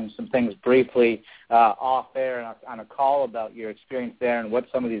touched on some things briefly off air and on a call about your experience there and what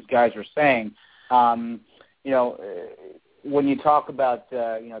some of these guys were saying. When you talk about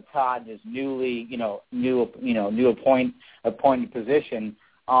Todd, his new appointed position,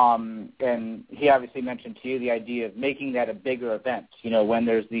 and he obviously mentioned to you the idea of making that a bigger event. When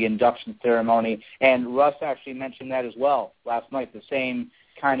there's the induction ceremony, and Russ actually mentioned that as well last night, the same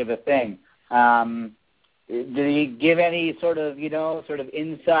kind of a thing. Did he give any sort of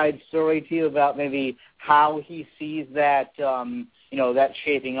inside story to you about maybe how he sees that, that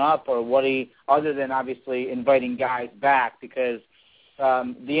shaping up, or what other than obviously inviting guys back? Because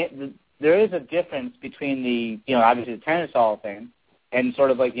there is a difference between obviously the Tennis Hall of Fame and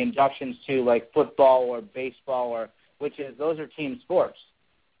sort of like the inductions to like football or baseball, those are team sports.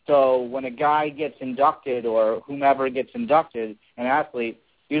 So when a guy gets inducted or whomever gets inducted, an athlete,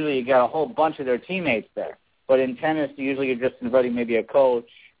 usually you got a whole bunch of their teammates there. But in tennis, usually you're just inviting maybe a coach,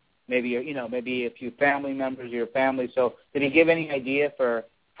 maybe a few family members of your family. So did he give any idea for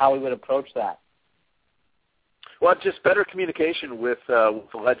how he would approach that? Well, just better communication with the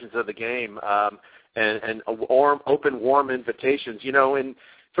legends of the game, and open, warm invitations. And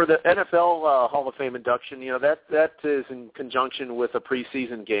for the NFL Hall of Fame induction, that is in conjunction with a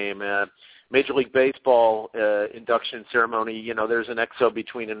preseason game. Major League Baseball induction ceremony, there's an exo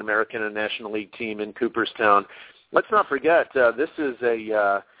between an American and National League team in Cooperstown. Let's not forget, this is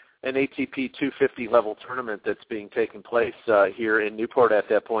an ATP 250 level tournament that's being taken place here in Newport at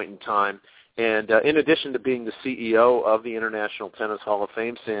that point in time. And in addition to being the CEO of the International Tennis Hall of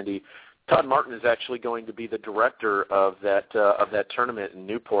Fame, Sandy, Todd Martin is actually going to be the director of that tournament in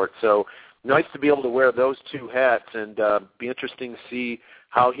Newport. So nice to be able to wear those two hats, and be interesting to see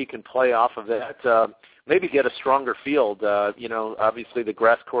how he can play off of that. Maybe get a stronger field. Obviously the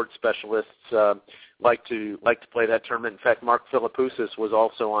grass court specialists like to play that tournament. In fact, Mark Philippoussis was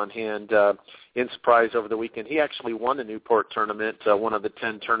also on hand in Surprise over the weekend. He actually won the Newport tournament, one of the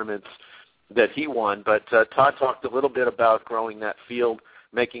 10 tournaments that he won. But Todd talked a little bit about growing that field,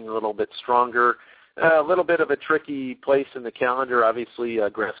 making it a little bit stronger. A little bit of a tricky place in the calendar, obviously, a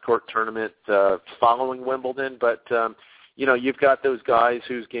grass court tournament following Wimbledon. But, you've got those guys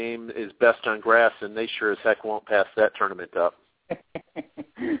whose game is best on grass, and they sure as heck won't pass that tournament up.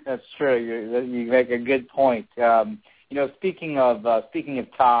 That's true. You make a good point. Speaking of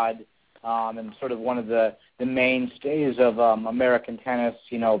Todd, and sort of one of the mainstays of American tennis,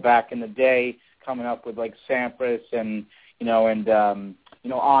 back in the day, coming up with like Sampras and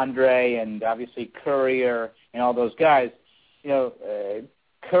Andre and obviously Courier and all those guys. Jim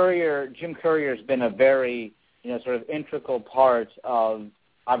Courier has been a very sort of integral part of,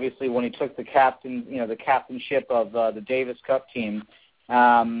 obviously, when he took the captainship of the Davis Cup team,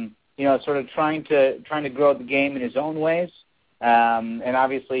 sort of trying to grow the game in his own ways. And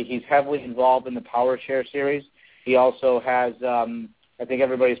obviously he's heavily involved in the Power Share series. He also has, I think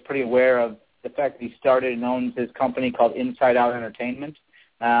everybody's pretty aware of the fact that he started and owns his company called Inside Out Entertainment.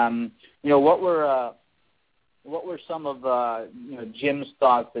 What were some of Jim's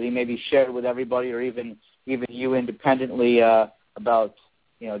thoughts that he maybe shared with everybody, or even you independently, about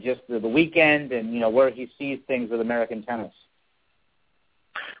just the weekend and where he sees things with American tennis?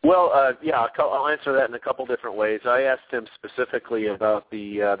 Well, I'll answer that in a couple different ways. I asked him specifically about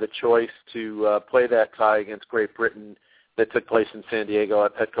the choice to play that tie against Great Britain that took place in San Diego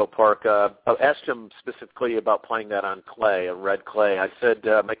at Petco Park. I asked him specifically about playing that on clay, a red clay. I said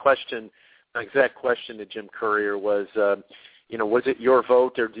my exact question to Jim Courier was, was it your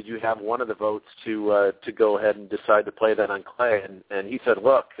vote, or did you have one of the votes to go ahead and decide to play that on clay? And he said,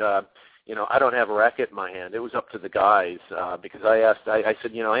 look, I don't have a racket in my hand. It was up to the guys, because I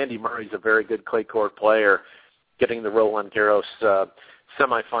said, Andy Murray's a very good clay court player, getting the Roland Garros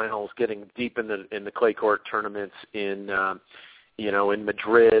semifinals, getting deep in the clay court tournaments in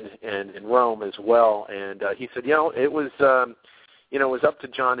Madrid and in Rome as well. And he said, it was up to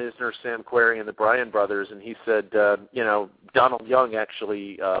John Isner, Sam Querrey, and the Bryan brothers. And he said, Donald Young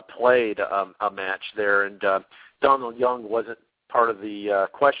actually played a match there, and Donald Young wasn't part of the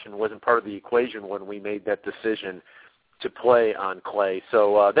wasn't part of the equation when we made that decision to play on clay.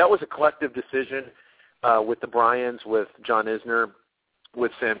 So that was a collective decision with the Bryans, with John Isner,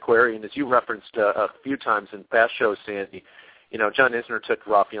 with Sam Querrey, and as you referenced a few times in past shows, Sandy, John Isner took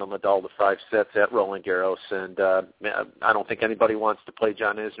Rafael Nadal to 5 sets at Roland Garros, and I don't think anybody wants to play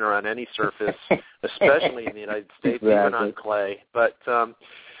John Isner on any surface, especially in the United States, exactly. Even on clay. But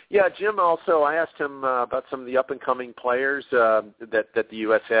Jim also, I asked him about some of the up-and-coming players that the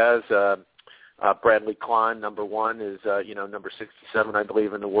U.S. has. Bradley Klein, number 1, is number 67, I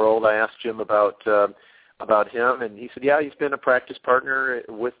believe, in the world. I asked Jim about him, and he said, he's been a practice partner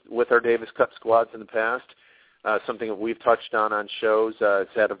with our Davis Cup squads in the past, something that we've touched on shows.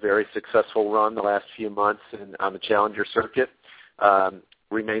 It's had a very successful run the last few months on the Challenger circuit.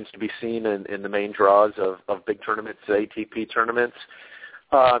 Remains to be seen in the main draws of big tournaments, ATP tournaments.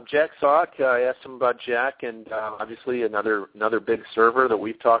 Jack Sock, I asked him about Jack, and obviously another big server that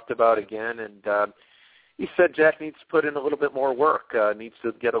we've talked about again, and he said Jack needs to put in a little bit more work, needs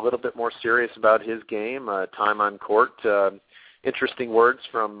to get a little bit more serious about his game, time on court. Interesting words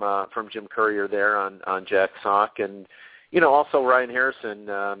from Jim Courier there on Jack Sock, and also Ryan Harrison,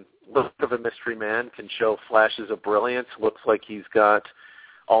 a little bit of a mystery man, can show flashes of brilliance. Looks like he's got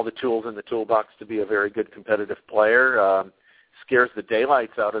all the tools in the toolbox to be a very good competitive player. Scares the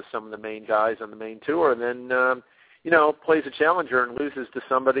daylights out of some of the main guys on the main tour, and then plays a challenger and loses to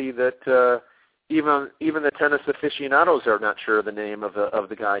somebody that even the tennis aficionados are not sure of the name of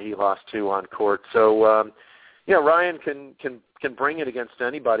the guy he lost to on court. So Ryan can bring it against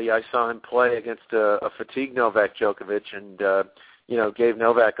anybody. I saw him play against a fatigued Novak Djokovic, and gave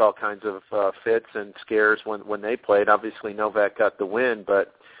Novak all kinds of fits and scares when they played. Obviously Novak got the win,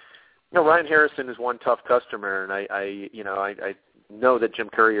 but Ryan Harrison is one tough customer, and I know that Jim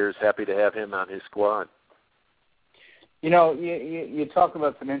Courier is happy to have him on his squad. You talk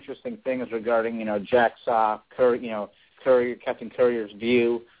about some interesting things regarding, Jack Sock, Captain Courier's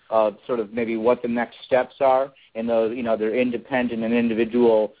view of sort of maybe what the next steps are in those, their independent and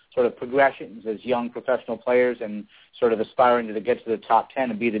individual sort of progressions as young professional players and sort of aspiring to get to the top 10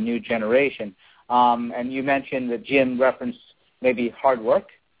 and be the new generation. And you mentioned that Jim referenced maybe hard work,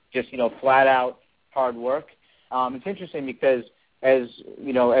 just, flat out hard work. It's interesting because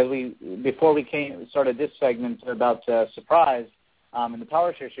before we started this segment about Surprise, in the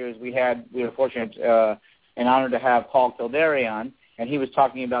Power Share series, we were fortunate and honored to have Paul Kilderry on, and he was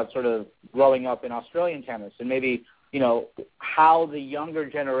talking about sort of growing up in Australian tennis and maybe, how the younger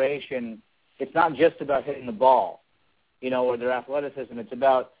generation, it's not just about hitting the ball, or their athleticism. It's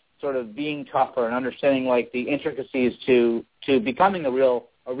about sort of being tougher and understanding like the intricacies to becoming a real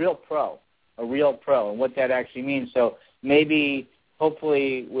pro, and what that actually means. So maybe,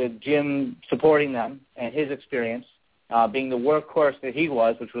 hopefully, with Jim supporting them and his experience, being the workhorse that he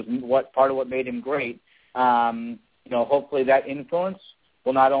was, which was part of what made him great, hopefully that influence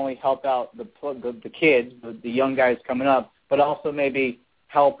will not only help out the kids, the young guys coming up, but also maybe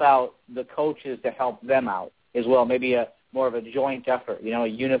help out the coaches to help them out as well. Maybe more of a joint effort, a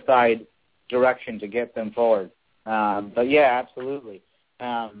unified direction to get them forward. But yeah, absolutely.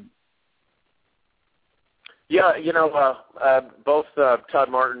 Both Todd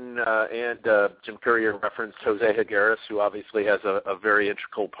Martin and Jim Courier referenced Jose Higueras, who obviously has a very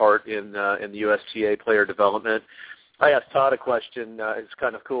integral part in the USTA player development. I asked Todd a question. It's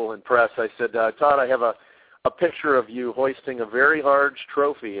kind of cool in press. I said, Todd, I have a picture of you hoisting a very large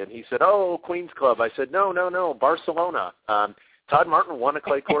trophy. And he said, oh, Queen's Club. I said, no, Barcelona. Todd Martin won a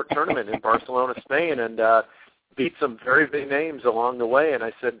clay court tournament in Barcelona, Spain, and beat some very big names along the way. And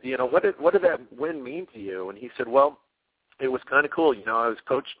I said, what did that win mean to you? And he said, well, it was kind of cool. I was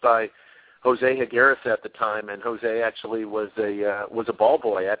coached by Jose Higueras at the time, and Jose actually was a ball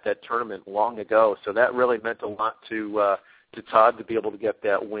boy at that tournament long ago. So that really meant a lot to Todd to be able to get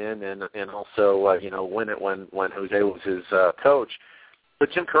that win and also win it when Jose was his coach.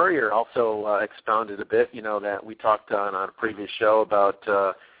 But Jim Courier also expounded a bit, that we talked on a previous show about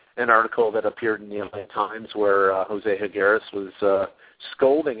an article that appeared in the LA Times where Jose Higueras was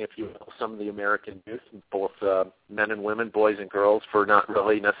scolding, if you will, some of the American youth, both men and women, boys and girls, for not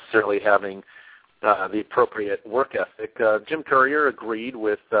really necessarily having the appropriate work ethic. Jim Courier agreed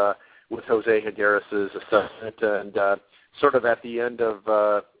with Jose Higueras' assessment, and sort of at the end of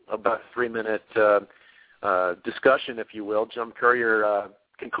about a 3-minute discussion, if you will, Jim Courier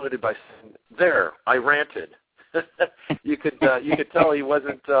concluded by saying, "There, I ranted." You could tell he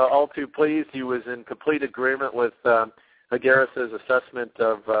wasn't all too pleased. He was in complete agreement with Higueras' assessment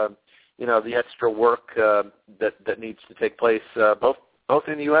of the extra work that needs to take place both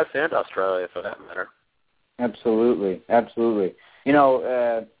in the U.S. and Australia, for that matter. Absolutely.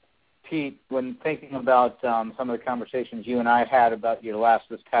 Pete, when thinking about some of the conversations you and I had about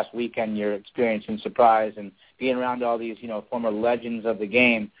this past weekend, your experience in Surprise and being around all these former legends of the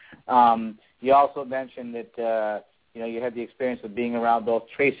game, you also mentioned that you had the experience of being around both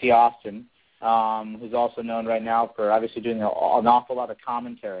Tracy Austin, who's also known right now for obviously doing an awful lot of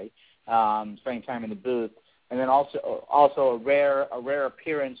commentary, spending time in the booth, and then also a rare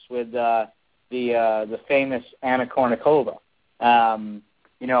appearance with the famous Anna Kournikova.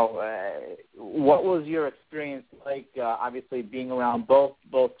 What was your experience like? Obviously, being around both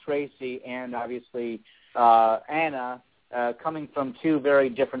Tracy and obviously Anna, coming from two very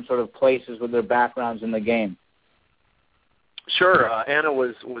different sort of places with their backgrounds in the game. Sure, Anna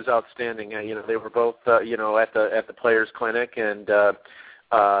was outstanding. They were both at the Players Clinic and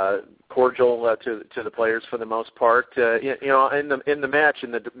cordial to the players for the most part. In the match,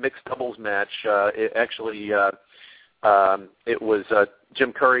 in the mixed doubles match, it was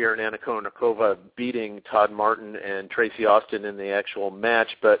Jim Courier and Anna Kournikova beating Todd Martin and Tracy Austin in the actual match,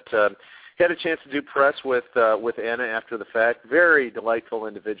 but had a chance to do press with Anna after the fact. Very delightful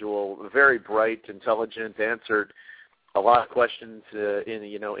individual, very bright, intelligent, answered a lot of questions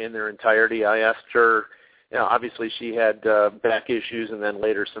in their entirety. I asked her, obviously she had back issues and then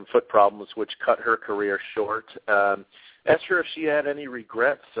later some foot problems, which cut her career short. Asked her if she had any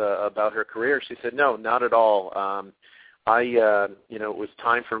regrets about her career. She said, no, not at all. It was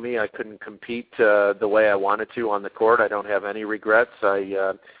time for me. I couldn't compete the way I wanted to on the court. I don't have any regrets.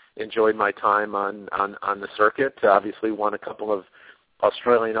 I enjoyed my time on the circuit. Obviously won a couple of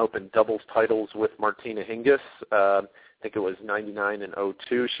Australian Open doubles titles with Martina Hingis. I think it was 99 and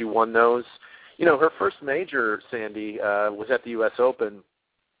 02. She won those. Her first major, Sandy, was at the U.S. Open.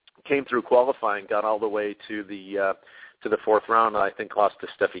 Came through qualifying, got all the way to the fourth round. I think lost to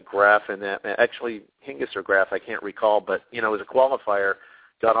Steffi Graf in that. Actually, Hingis or Graf, I can't recall, but as a qualifier,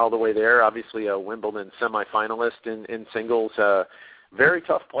 got all the way there. Obviously, a Wimbledon semifinalist in singles. Very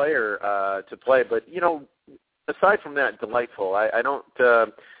tough player to play, but aside from that, delightful. I don't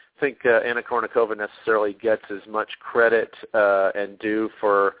think Anna Kournikova necessarily gets as much credit and due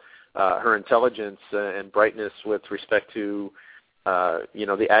for her intelligence and brightness with respect to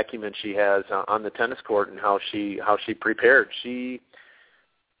the acumen she has on the tennis court and how she prepared. She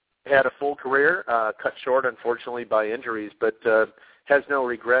had a full career, cut short unfortunately by injuries, but has no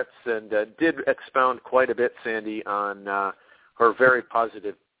regrets and did expound quite a bit, Sandy, on her very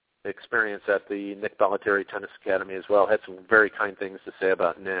positive experience at the Nick Bollettieri Tennis Academy as well. Had some very kind things to say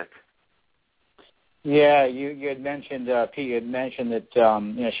about Nick. Yeah, you had mentioned, Pete, you had mentioned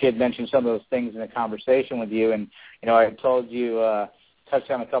that, she had mentioned some of those things in a conversation with you, and, I had told you, touched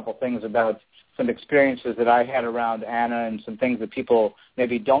on a couple things about some experiences that I had around Anna and some things that people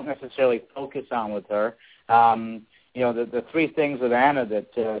maybe don't necessarily focus on with her. The three things with Anna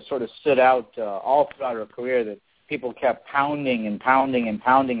that sort of stood out all throughout her career that people kept pounding and pounding and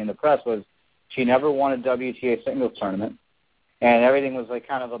pounding in the press was she never won a WTA singles tournament, and everything was like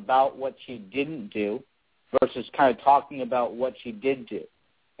kind of about what she didn't do versus kind of talking about what she did do.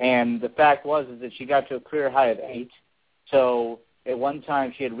 And the fact was is that she got to a career high of 8. So at one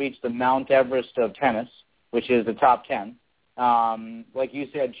time she had reached the Mount Everest of tennis, which is the top 10. Like you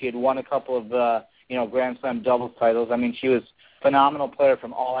said, she had won a couple of Grand Slam doubles titles. I mean, she was a phenomenal player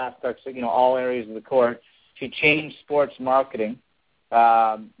from all aspects, all areas of the court. She changed sports marketing,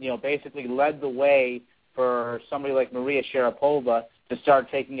 basically led the way for somebody like Maria Sharapova to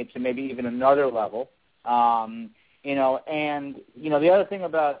start taking it to maybe even another level. And the other thing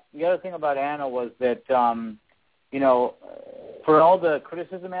about Anna was that for all the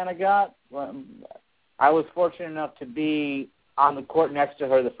criticism Anna got, I was fortunate enough to be on the court next to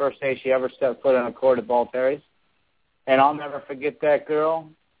her the first day she ever stepped foot on a court at Bollettieri's, and I'll never forget that girl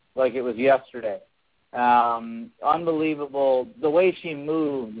like it was yesterday. Unbelievable, the way she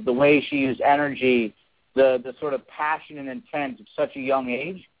moved, the way she used energy, the sort of passion and intent at such a young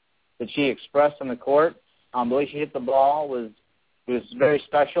age that she expressed on the court. The way she hit the ball was very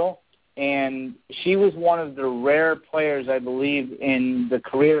special, and she was one of the rare players, I believe, in the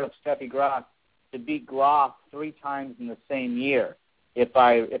career of Steffi Graf to beat Graf 3 times in the same year, if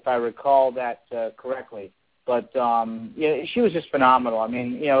I recall that correctly. But she was just phenomenal. I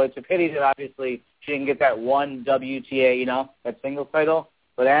mean, it's a pity that obviously she didn't get that one WTA, that singles title.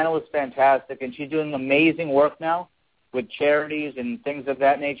 But Anna was fantastic, and she's doing amazing work now with charities and things of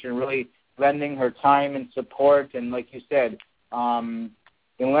that nature, and really lending her time and support. And like you said,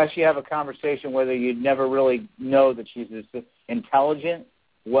 unless you have a conversation with her, you'd never really know that she's this intelligent,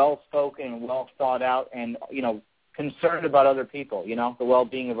 well-spoken, and well-thought out, and, concerned about other people, the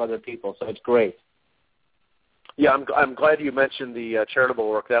well-being of other people. So it's great. Yeah, I'm glad you mentioned the charitable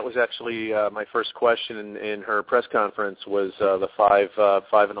work. That was actually my first question in her press conference was the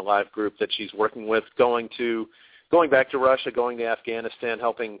Five and Alive group that she's working with, going back to Russia, going to Afghanistan,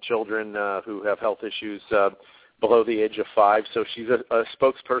 helping children who have health issues below the age of 5. So she's a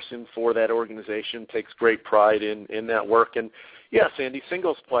spokesperson for that organization, takes great pride in that work. And, yeah, Sandy,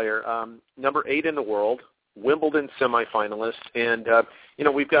 singles player, number 8 in the world, Wimbledon semifinalist, and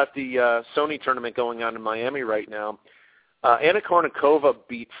we've got the Sony tournament going on in Miami right now. Anna Kournikova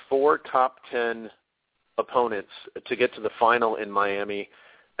beat 4 top 10 opponents to get to the final in Miami,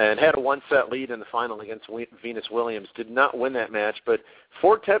 and had a 1-set lead in the final against Venus Williams. Did not win that match, but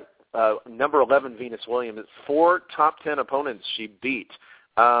number 11 Venus Williams, 4 top 10 opponents she beat.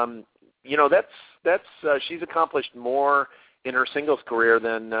 That's she's accomplished more in her singles career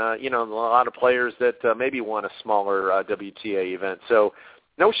than, a lot of players that maybe won a smaller WTA event. So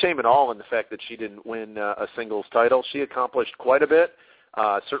no shame at all in the fact that she didn't win a singles title. She accomplished quite a bit,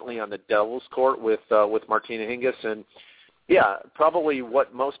 certainly on the doubles court with Martina Hingis. And, yeah, probably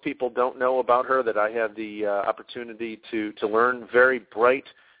what most people don't know about her that I had the opportunity to learn. Very bright,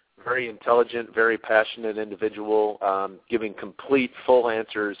 very intelligent, very passionate individual, giving complete, full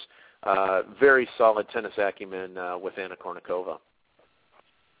answers. Very solid tennis acumen with Anna Kournikova.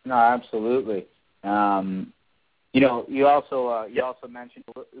 No, absolutely. You also mentioned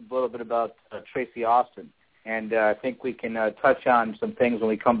a little bit about Tracy Austin, and I think we can touch on some things when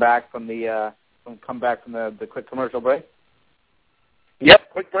we come back from the quick commercial break. Yep,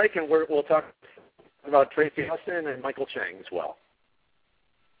 quick break, and we'll talk about Tracy Austin and Michael Chang as well.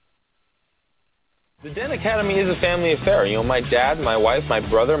 The Den Academy is a family affair. My dad, my wife, my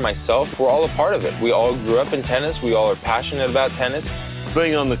brother, myself, we're all a part of it. We all grew up in tennis. We all are passionate about tennis.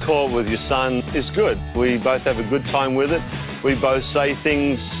 Being on the court with your son is good. We both have a good time with it. We both say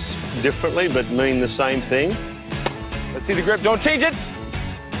things differently but mean the same thing. Let's see the grip. Don't change it.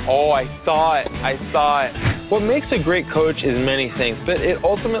 Oh, I saw it. What makes a great coach is many things, but it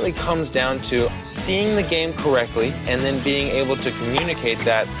ultimately comes down to seeing the game correctly and then being able to communicate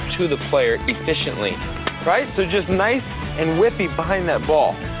that to the player efficiently, right? So just nice and whippy behind that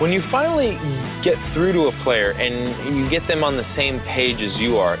ball. When you finally get through to a player and you get them on the same page as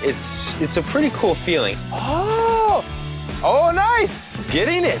you are, it's a pretty cool feeling. Oh, nice.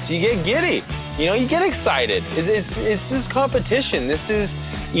 Getting it. You get giddy. You get excited. It's this competition. This is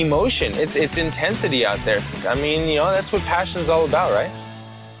emotion. It's intensity out there. I mean, you know, that's what passion's all about, right?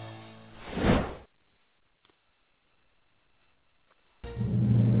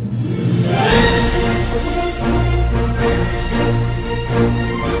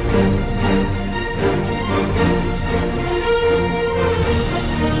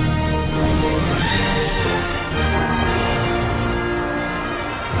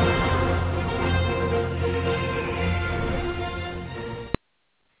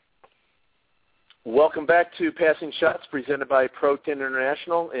 Welcome back to Passing Shots, presented by ProTenn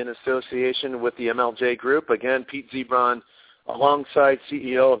International in association with the MLJ Group. Again, Pete Zebron alongside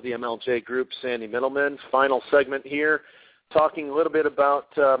CEO of the MLJ Group, Sandy Middleman. Final segment here, talking a little bit about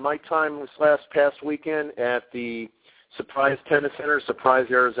my time this past weekend at the Surprise Tennis Center, Surprise,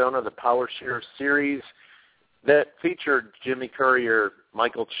 Arizona, the Power Share Series that featured Jimmy Courier,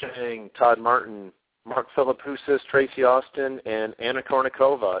 Michael Chang, Todd Martin, Mark Philippoussis, Tracy Austin, and Anna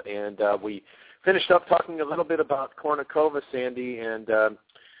Kournikova. And we finished up talking a little bit about Kournikova, Sandy, and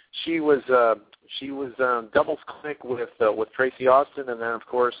she was doubles clinic with Tracy Austin, and then of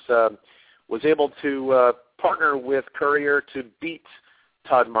course was able to partner with Courier to beat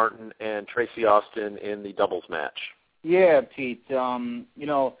Todd Martin and Tracy Austin in the doubles match. Yeah, Pete.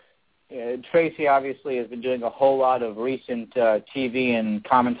 Tracy obviously has been doing a whole lot of recent TV and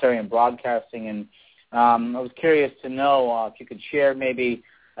commentary and broadcasting, and I was curious to know if you could share maybe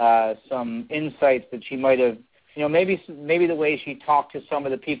some insights that she might have, maybe the way she talked to some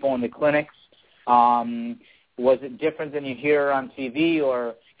of the people in the clinics. Was it different than you hear her on TV,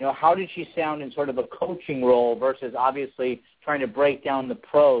 or how did she sound in sort of a coaching role versus obviously trying to break down the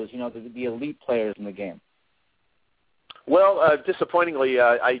pros, the elite players in the game? Well, disappointingly,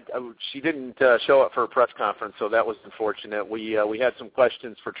 she didn't show up for a press conference, so that was unfortunate. We had some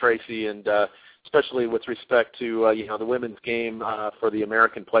questions for Tracy, and especially with respect to the women's game for the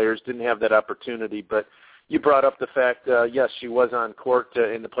American players, didn't have that opportunity. But you brought up the fact, yes, she was on court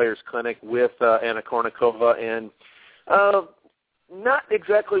in the Players Clinic with Anna Kournikova, and not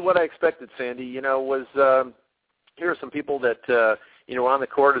exactly what I expected, Sandy. Here are some people that on the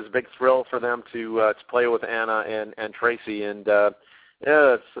court. Is a big thrill for them to play with Anna and Tracy, and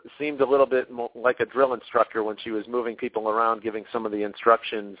it seemed a little bit like a drill instructor when she was moving people around, giving some of the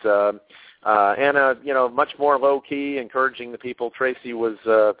instructions. Anna, much more low-key, encouraging the people. Tracy was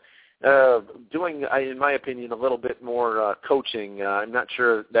doing, in my opinion, a little bit more coaching. I'm not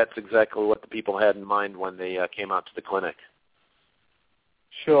sure that's exactly what the people had in mind when they came out to the clinic.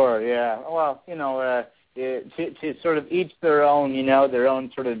 Sure, yeah. Well, to sort of each their own, their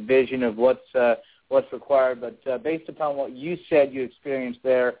own sort of vision of what's required. But based upon what you said you experienced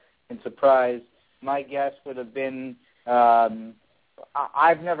there in Surprise, my guess would have been,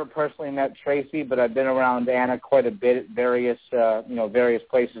 I've never personally met Tracy, but I've been around Anna quite a bit at various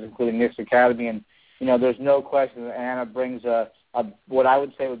places, including Nick's Academy, and there's no question that Anna brings a what I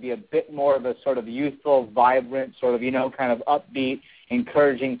would say would be a bit more of a sort of youthful, vibrant, sort of kind of upbeat,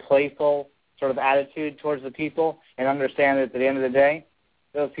 encouraging, playful sort of attitude towards the people, and understand that at the end of the day,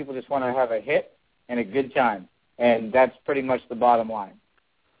 those people just want to have a hit and a good time, and that's pretty much the bottom line.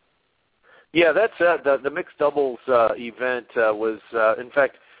 Yeah, that's the mixed doubles event was, in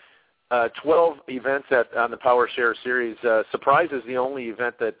fact, 12 events on the Power Share Series. Surprise is the only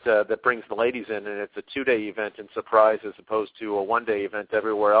event that brings the ladies in, and it's a 2-day event in Surprise as opposed to a 1-day event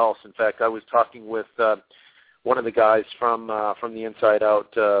everywhere else. In fact, I was talking with one of the guys from the Inside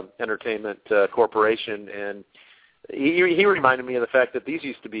Out Entertainment Corporation, and he reminded me of the fact that these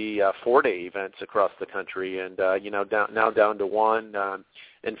used to be 4-day events across the country, and now down to 1.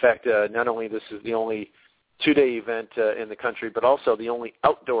 In fact, not only this is the only 2-day event in the country, but also the only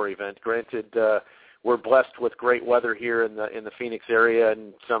outdoor event. Granted, we're blessed with great weather here in the Phoenix area,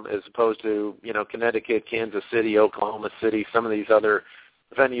 and some as opposed to Connecticut, Kansas City, Oklahoma City, some of these other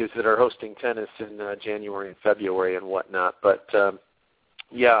venues that are hosting tennis in January and February and whatnot. But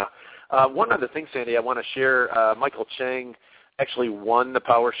one other thing, Sandy, I want to share. Michael Chang actually won the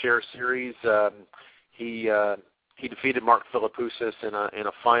Power Share Series. He defeated Mark Philippoussis in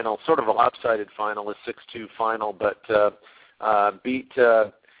a final, sort of a lopsided final, a 6-2 final, but beat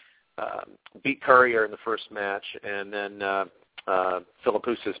Courier in the first match, and then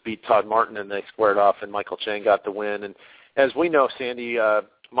Philippoussis beat Todd Martin, and they squared off, and Michael Chang got the win. And as we know, Sandy,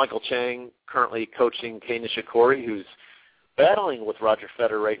 Michael Chang currently coaching Kei Nishikori, who's battling with Roger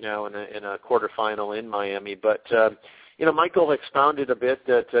Federer right now in a quarterfinal in Miami, but Michael expounded a bit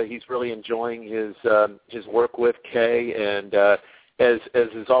that he's really enjoying his work with Kei, and as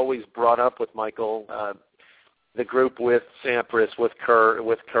is always brought up with Michael, the group with Sampras, with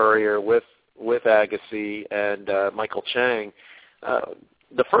Courier, with Agassi, and Michael Chang,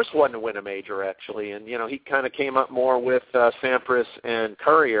 the first one to win a major, actually. And, he kind of came up more with Sampras and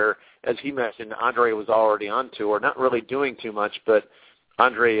Courier. As he mentioned, Andre was already on tour, not really doing too much, but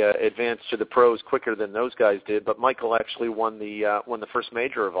Andre advanced to the pros quicker than those guys did. But Michael actually won the first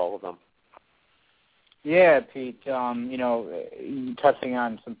major of all of them. Yeah, Pete, touching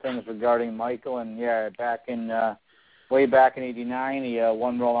on some things regarding Michael, and way back in '89, he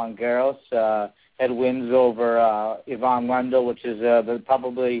won Roland Garros, had wins over Ivan Lendl, which is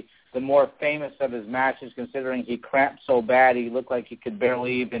probably the more famous of his matches, considering he cramped so bad he looked like he could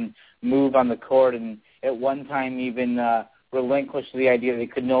barely even move on the court, and at one time even relinquished the idea that he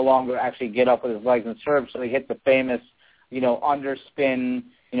could no longer actually get up with his legs and serve, so he hit the famous, underspin,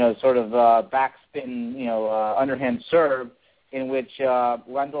 sort of backspin, underhand serve, in which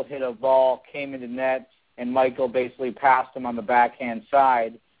Lendl hit a ball, came into net, and Michael basically passed him on the backhand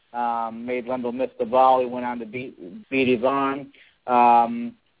side, made Lendl miss the ball. He went on to beat Ivan,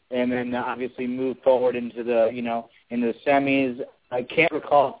 and then obviously moved forward into the, into the semis. I can't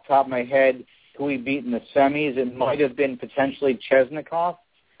recall off the top of my head who he beat in the semis. It might have been potentially Chesnikov.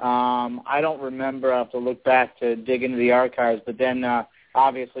 I don't remember. I'll have to look back to dig into the archives, but then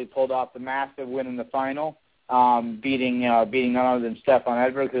obviously pulled off the massive win in the final, beating none other than Stefan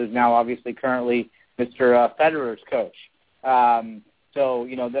Edberg, who's now obviously currently Mr. Federer's coach. So,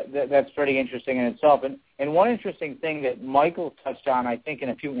 that's pretty interesting in itself. And one interesting thing that Michael touched on, I think, in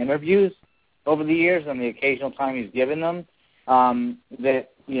a few interviews over the years on the occasional time he's given them, that,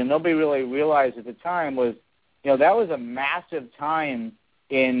 nobody really realized at the time was, that was a massive time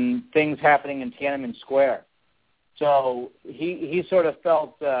in things happening in Tiananmen Square. So he sort of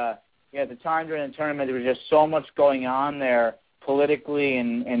felt, at the time during the tournament, there was just so much going on there politically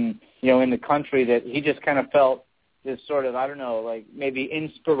and in the country that he just kind of felt this sort of, I don't know, like maybe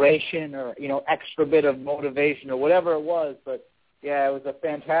inspiration or, extra bit of motivation or whatever it was. But, yeah, it was a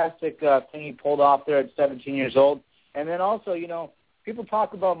fantastic thing he pulled off there at 17 years old. And then also, people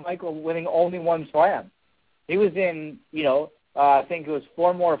talk about Michael winning only one slam. He was in, I think it was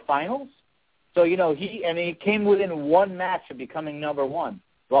 4 more finals. So, he came within one match of becoming number one.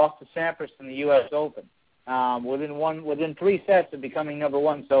 Lost to Sampras in the U.S. Open. Within 3 sets of becoming number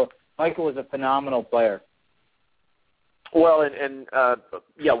one. So Michael was a phenomenal player. Well,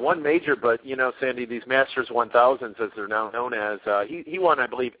 one major, but, Sandy, these Masters 1000s, as they're now known as, he won, I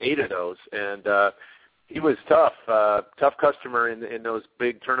believe, 8 of those, and he was tough customer in those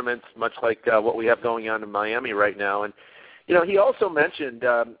big tournaments, much like what we have going on in Miami right now. And, he also mentioned,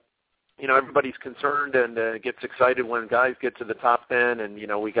 everybody's concerned and gets excited when guys get to the top 10, and,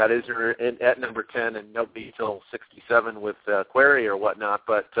 we got Isner at number 10 and nobody till 67 with Query or whatnot,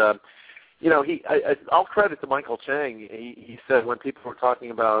 but I'll credit to Michael Chang. He said when people were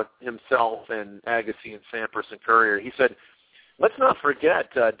talking about himself and Agassi and Sampras and Courier, he said, let's not forget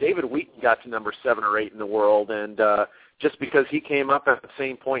David Wheaton got to number 7 or 8 in the world, and just because he came up at the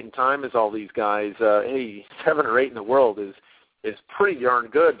same point in time as all these guys, 7 or 8 in the world is pretty darn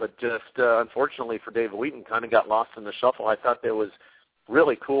good, but just unfortunately for David Wheaton, kind of got lost in the shuffle. I thought that was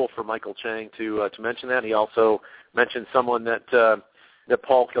really cool for Michael Chang to mention that. He also mentioned someone that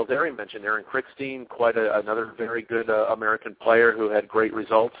Paul Kilderry mentioned, Aaron Krickstein, quite another very good American player who had great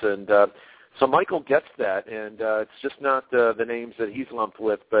results. And so Michael gets that, and it's just not the names that he's lumped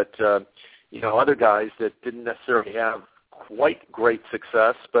with, but, other guys that didn't necessarily have quite great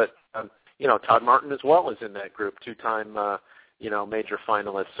success. But, Todd Martin as well is in that group, 2-time, major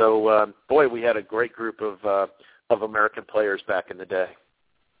finalist. So, we had a great group of American players back in the day.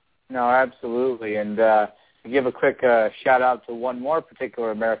 No, absolutely. And to give a quick shout-out to one more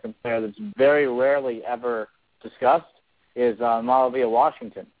particular American player that's very rarely ever discussed is Malavia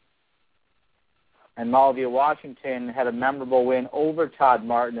Washington. And Malavia Washington had a memorable win over Todd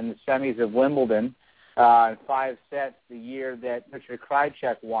Martin in the semis of Wimbledon in 5 sets the year that Richard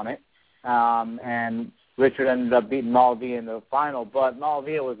Krajicek won it. And Richard ended up beating Malavia in the final. But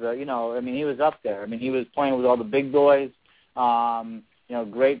Malavia was, he was up there. He was playing with all the big boys,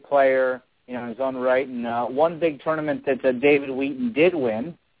 great player, in his own right. And one big tournament that David Wheaton did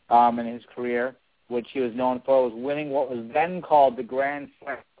win in his career, which he was known for, was winning what was then called the Grand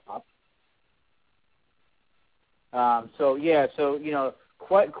Slam Cup.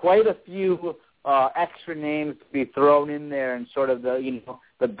 Quite a few extra names to be thrown in there, and sort of the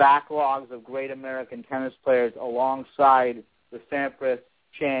backlogs of great American tennis players alongside the Sampras,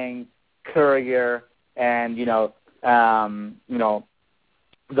 Chang, Courier, and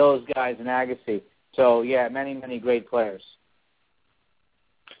those guys in Agassi. So, many, many great players.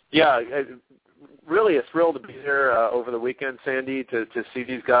 Yeah, really a thrill to be there over the weekend, Sandy, to see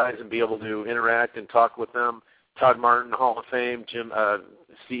these guys and be able to interact and talk with them. Todd Martin, Hall of Fame,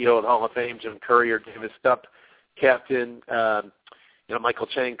 CEO of the Hall of Fame, Jim Courier, Davis Cup captain, Michael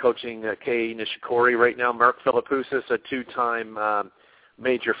Chang coaching Kei Nishikori right now, Mark Philippoussis, a two-time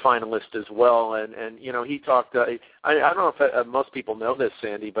major finalist as well, and he talked. I don't know if most people know this,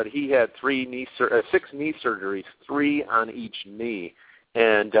 Sandy, but he had 6 knee surgeries, 3 on each knee,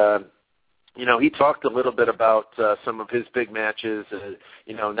 and he talked a little bit about some of his big matches,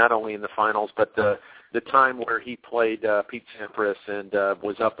 not only in the finals, but the time where he played Pete Sampras and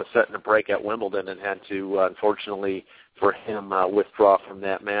was up a set and a break at Wimbledon and had to, unfortunately for him, withdraw from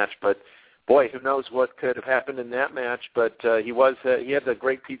that match. But boy, who knows what could have happened in that match? But he had the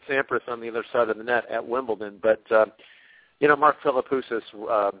great Pete Sampras on the other side of the net at Wimbledon. But Mark Philippoussis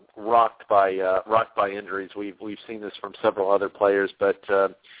rocked by injuries. We've seen this from several other players, but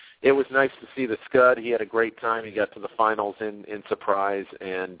it was nice to see the Scud. He had a great time. He got to the finals in surprise.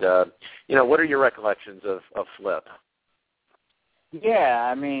 And what are your recollections of Flip? Yeah,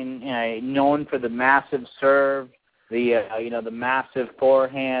 I mean, known for the massive serve, the massive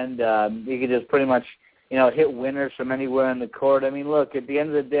forehand. You could just pretty much, hit winners from anywhere on the court. I mean, look, at the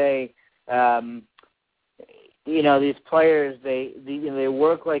end of the day, these players, they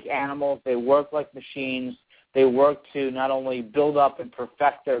work like animals. They work like machines. They work to not only build up and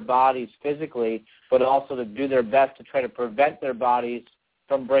perfect their bodies physically, but also to do their best to try to prevent their bodies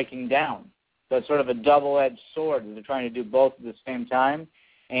from breaking down. So it's sort of a double-edged sword. They're trying to do both at the same time.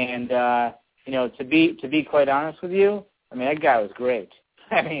 And to be quite honest with you, I mean, that guy was great.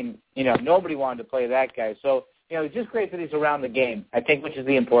 I mean, nobody wanted to play that guy. So, it's just great that he's around the game, I think, which is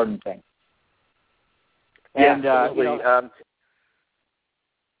the important thing. And, yeah, absolutely.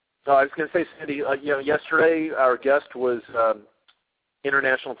 So I was going to say, Sandy, yesterday our guest was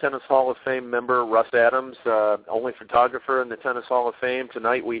International Tennis Hall of Fame member Russ Adams, only photographer in the Tennis Hall of Fame.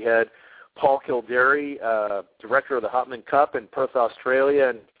 Tonight we had Paul Kilderry, director of the Hopman Cup in Perth, Australia,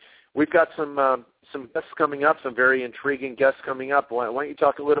 and we've got some guests coming up, some very intriguing guests coming up. Why don't you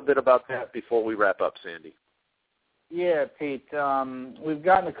talk a little bit about that before we wrap up, Sandy? Yeah, Pete. We've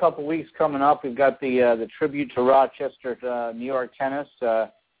got in a couple weeks coming up. We've got the tribute to Rochester, New York tennis,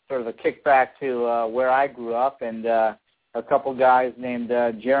 sort of a kickback to where I grew up, and a couple guys named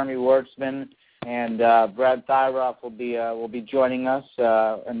Jeremy Wertzman and Brad Thyroff will be joining us,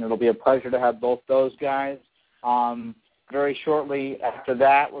 and it'll be a pleasure to have both those guys. Very shortly after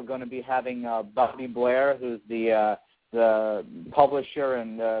that, we're going to be having Bobby Blair, who's the publisher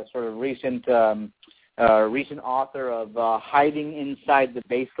and sort of recent author of Hiding Inside the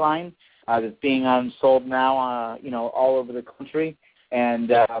Baseline, that's being sold now, all over the country.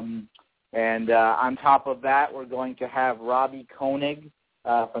 And on top of that, we're going to have Robbie Koenig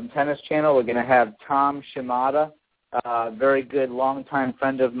from Tennis Channel. We're going to have Tom Shimada, a very good longtime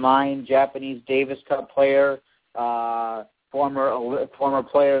friend of mine, Japanese Davis Cup player, former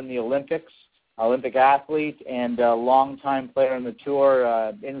player in the Olympics, Olympic athlete, and a longtime player in the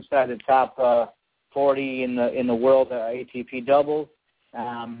tour, inside the top 40 in the world ATP doubles.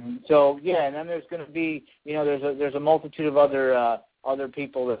 So yeah, and then there's going to be, there's a multitude of other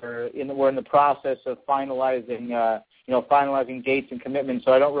people that we're in the process of finalizing dates and commitments.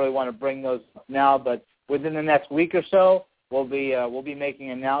 So I don't really want to bring those up now, but within the next week or so, we'll be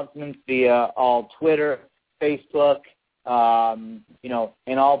making announcements via all Twitter, Facebook,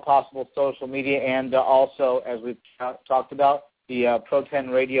 in all possible social media, and also, as we've talked about, the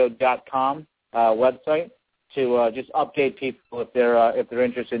ProTennRadio.com website to just update people if they're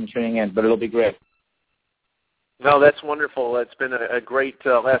interested in tuning in. But it'll be great. No, that's wonderful. It's been a great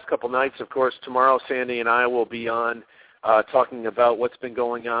last couple nights. Of course, tomorrow Sandy and I will be on talking about what's been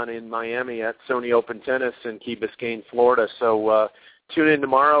going on in Miami at Sony Open Tennis in Key Biscayne, Florida. So tune in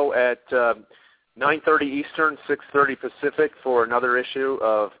tomorrow at 9:30 Eastern, 6:30 Pacific for another issue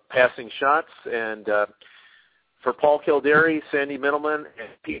of Passing Shots. And for Paul Kilderry, Sandy Middleman, and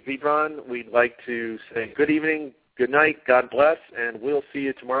Pete Vidron, we'd like to say good evening, good night, God bless, and we'll see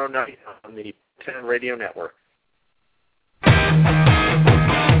you tomorrow night on the ProTenn Radio Network.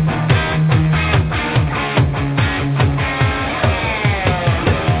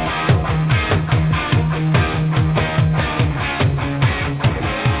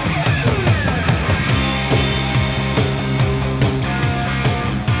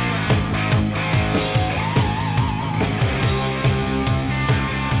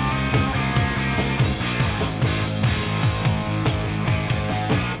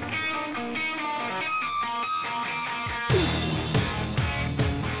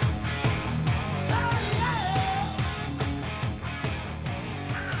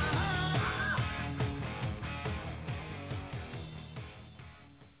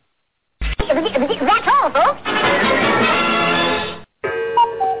 That's all, folks.